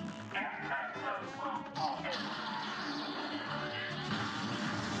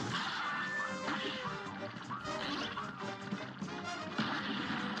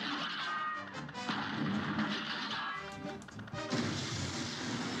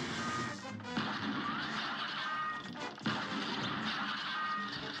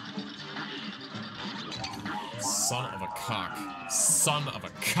 Son of a cock. Son of a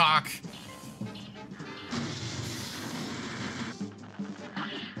cock!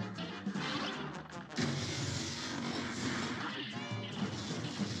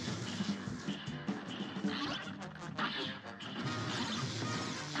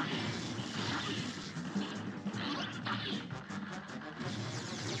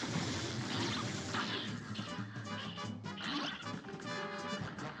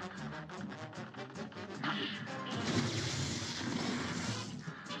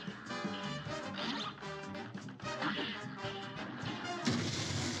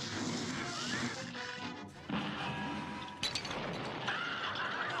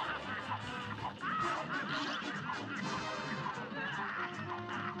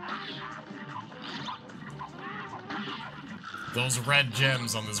 Those red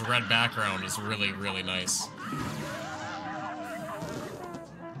gems on this red background is really, really nice.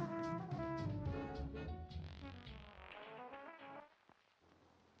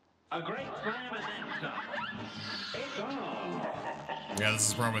 A great slam and then some. It's on. Yeah, this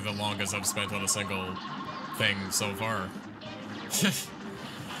is probably the longest I've spent on a single thing so far.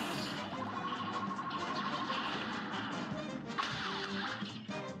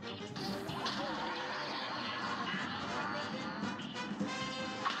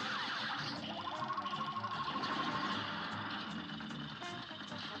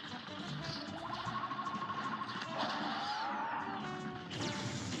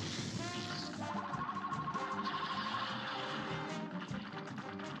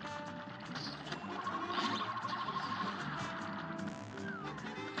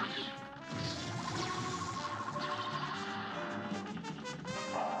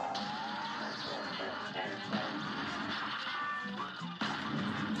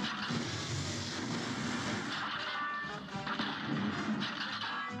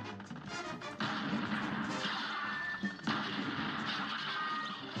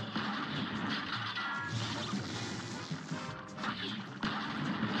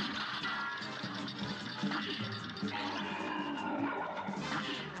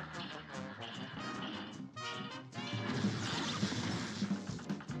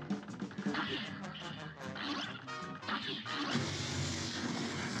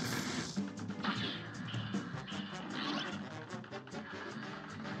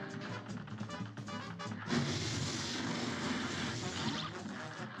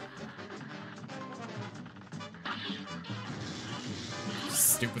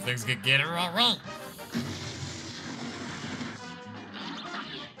 Stupid things get it all wrong.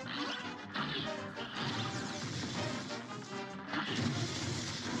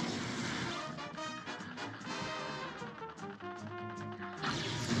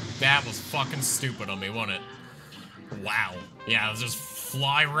 That was fucking stupid on me, wasn't it? Wow. Yeah, I'll just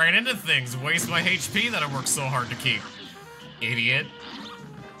fly right into things, waste my HP that I worked so hard to keep. Idiot.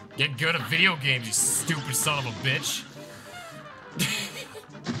 Get good at video games, you stupid son of a bitch.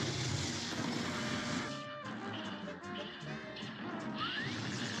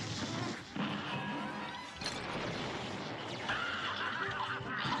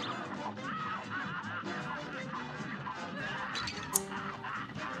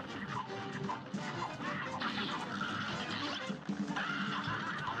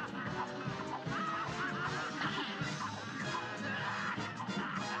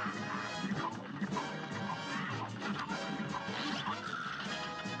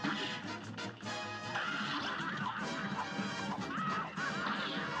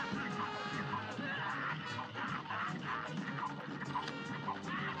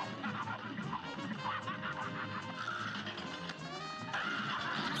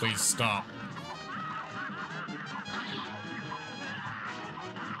 Please stop.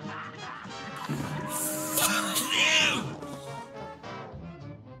 Fuck you!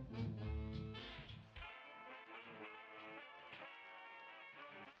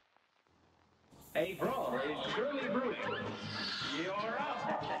 A brawl is surely brewing. You're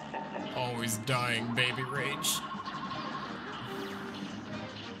up. Always dying, baby rage.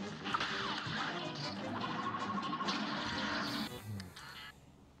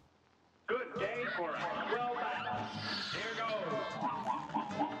 Good day for a well balanced. Here goes.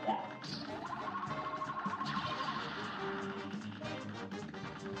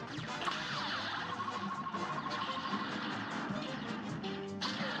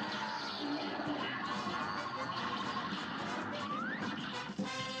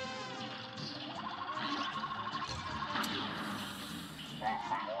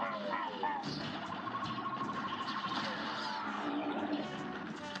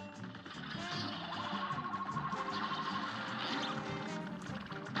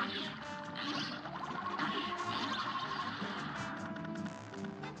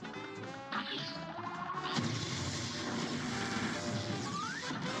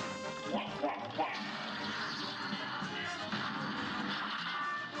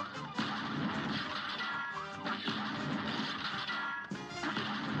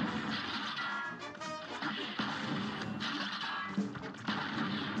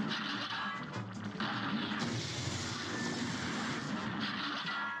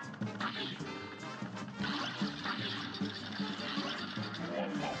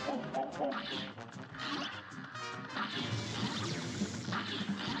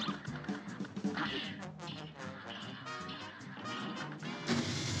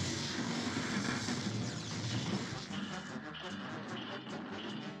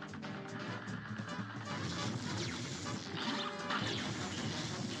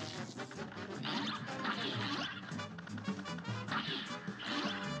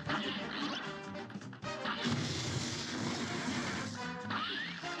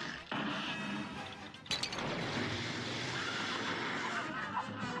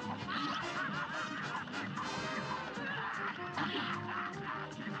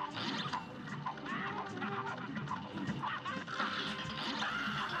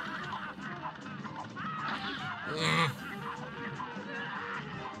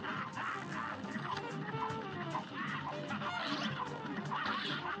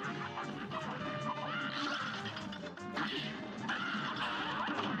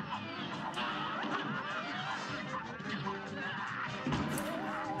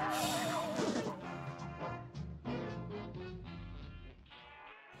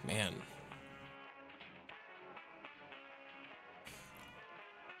 Man.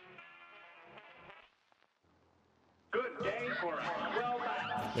 Good day for a well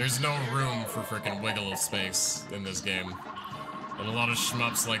balanced. There's no room for frickin' wiggle space in this game. And a lot of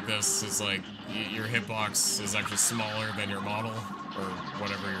shmups like this is like, your hitbox is actually smaller than your model, or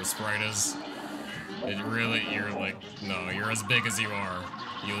whatever your sprite is. It really, you're like, no, you're as big as you are.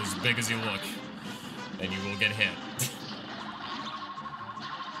 You're as big as you look. And you will get hit.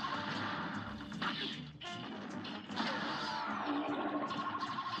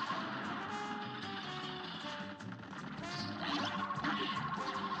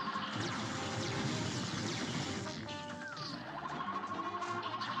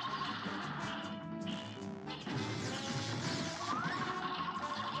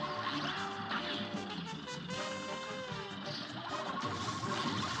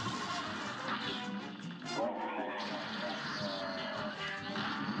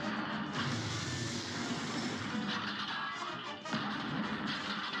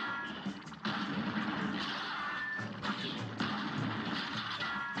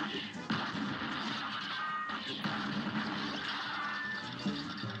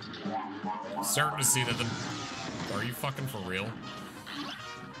 starting to see that the... Are you fucking for real?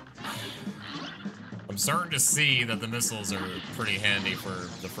 I'm starting to see that the missiles are pretty handy for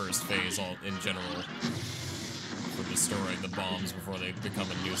the first phase in general. For destroying the bombs before they become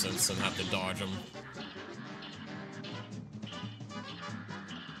a nuisance and have to dodge them.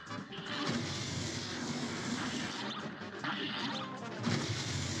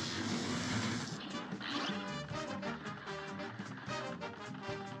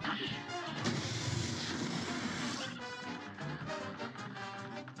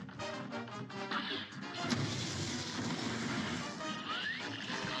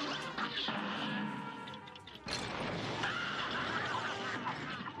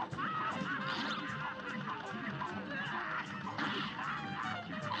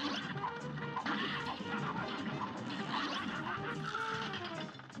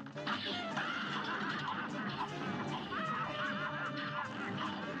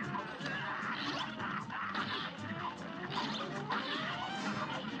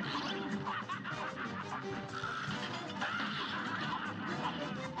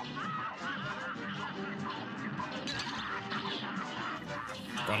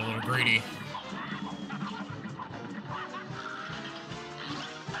 Got a little greedy.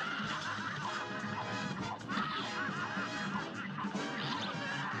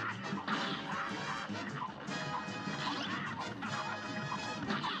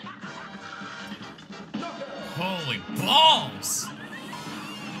 Holy balls!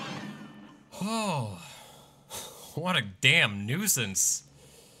 Oh, what a damn nuisance.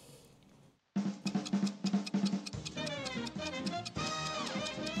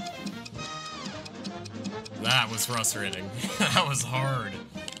 That was frustrating. That was hard.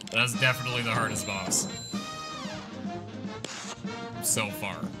 That was definitely the hardest boss. So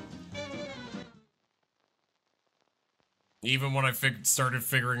far. Even when I started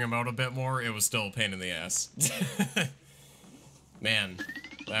figuring him out a bit more, it was still a pain in the ass. Man,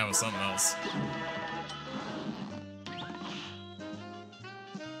 that was something else.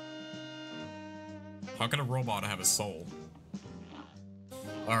 How can a robot have a soul?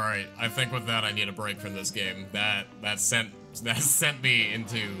 Alright, I think with that I need a break from this game. That sent me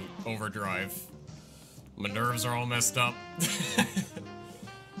into overdrive. My nerves are all messed up.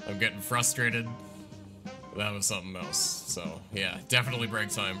 I'm getting frustrated. That was something else. So, yeah, definitely break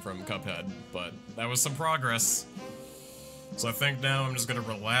time from Cuphead, but that was some progress. So I think now I'm just gonna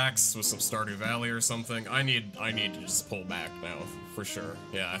relax with some Stardew Valley or something. I need to just pull back now, for sure.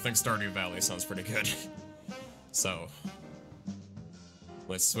 Yeah, I think Stardew Valley sounds pretty good. So,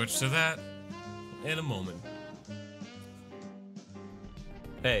 let's switch to that in a moment.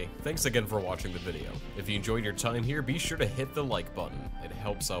 Hey, thanks again for watching the video. If you enjoyed your time here, be sure to hit the like button. It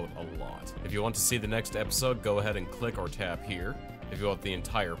helps out a lot. If you want to see the next episode, go ahead and click or tap here. If you want the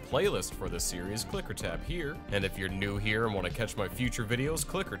entire playlist for this series, click or tap here. And if you're new here and want to catch my future videos,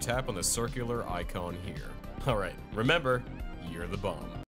 click or tap on the circular icon here. Alright, remember, you're the bomb.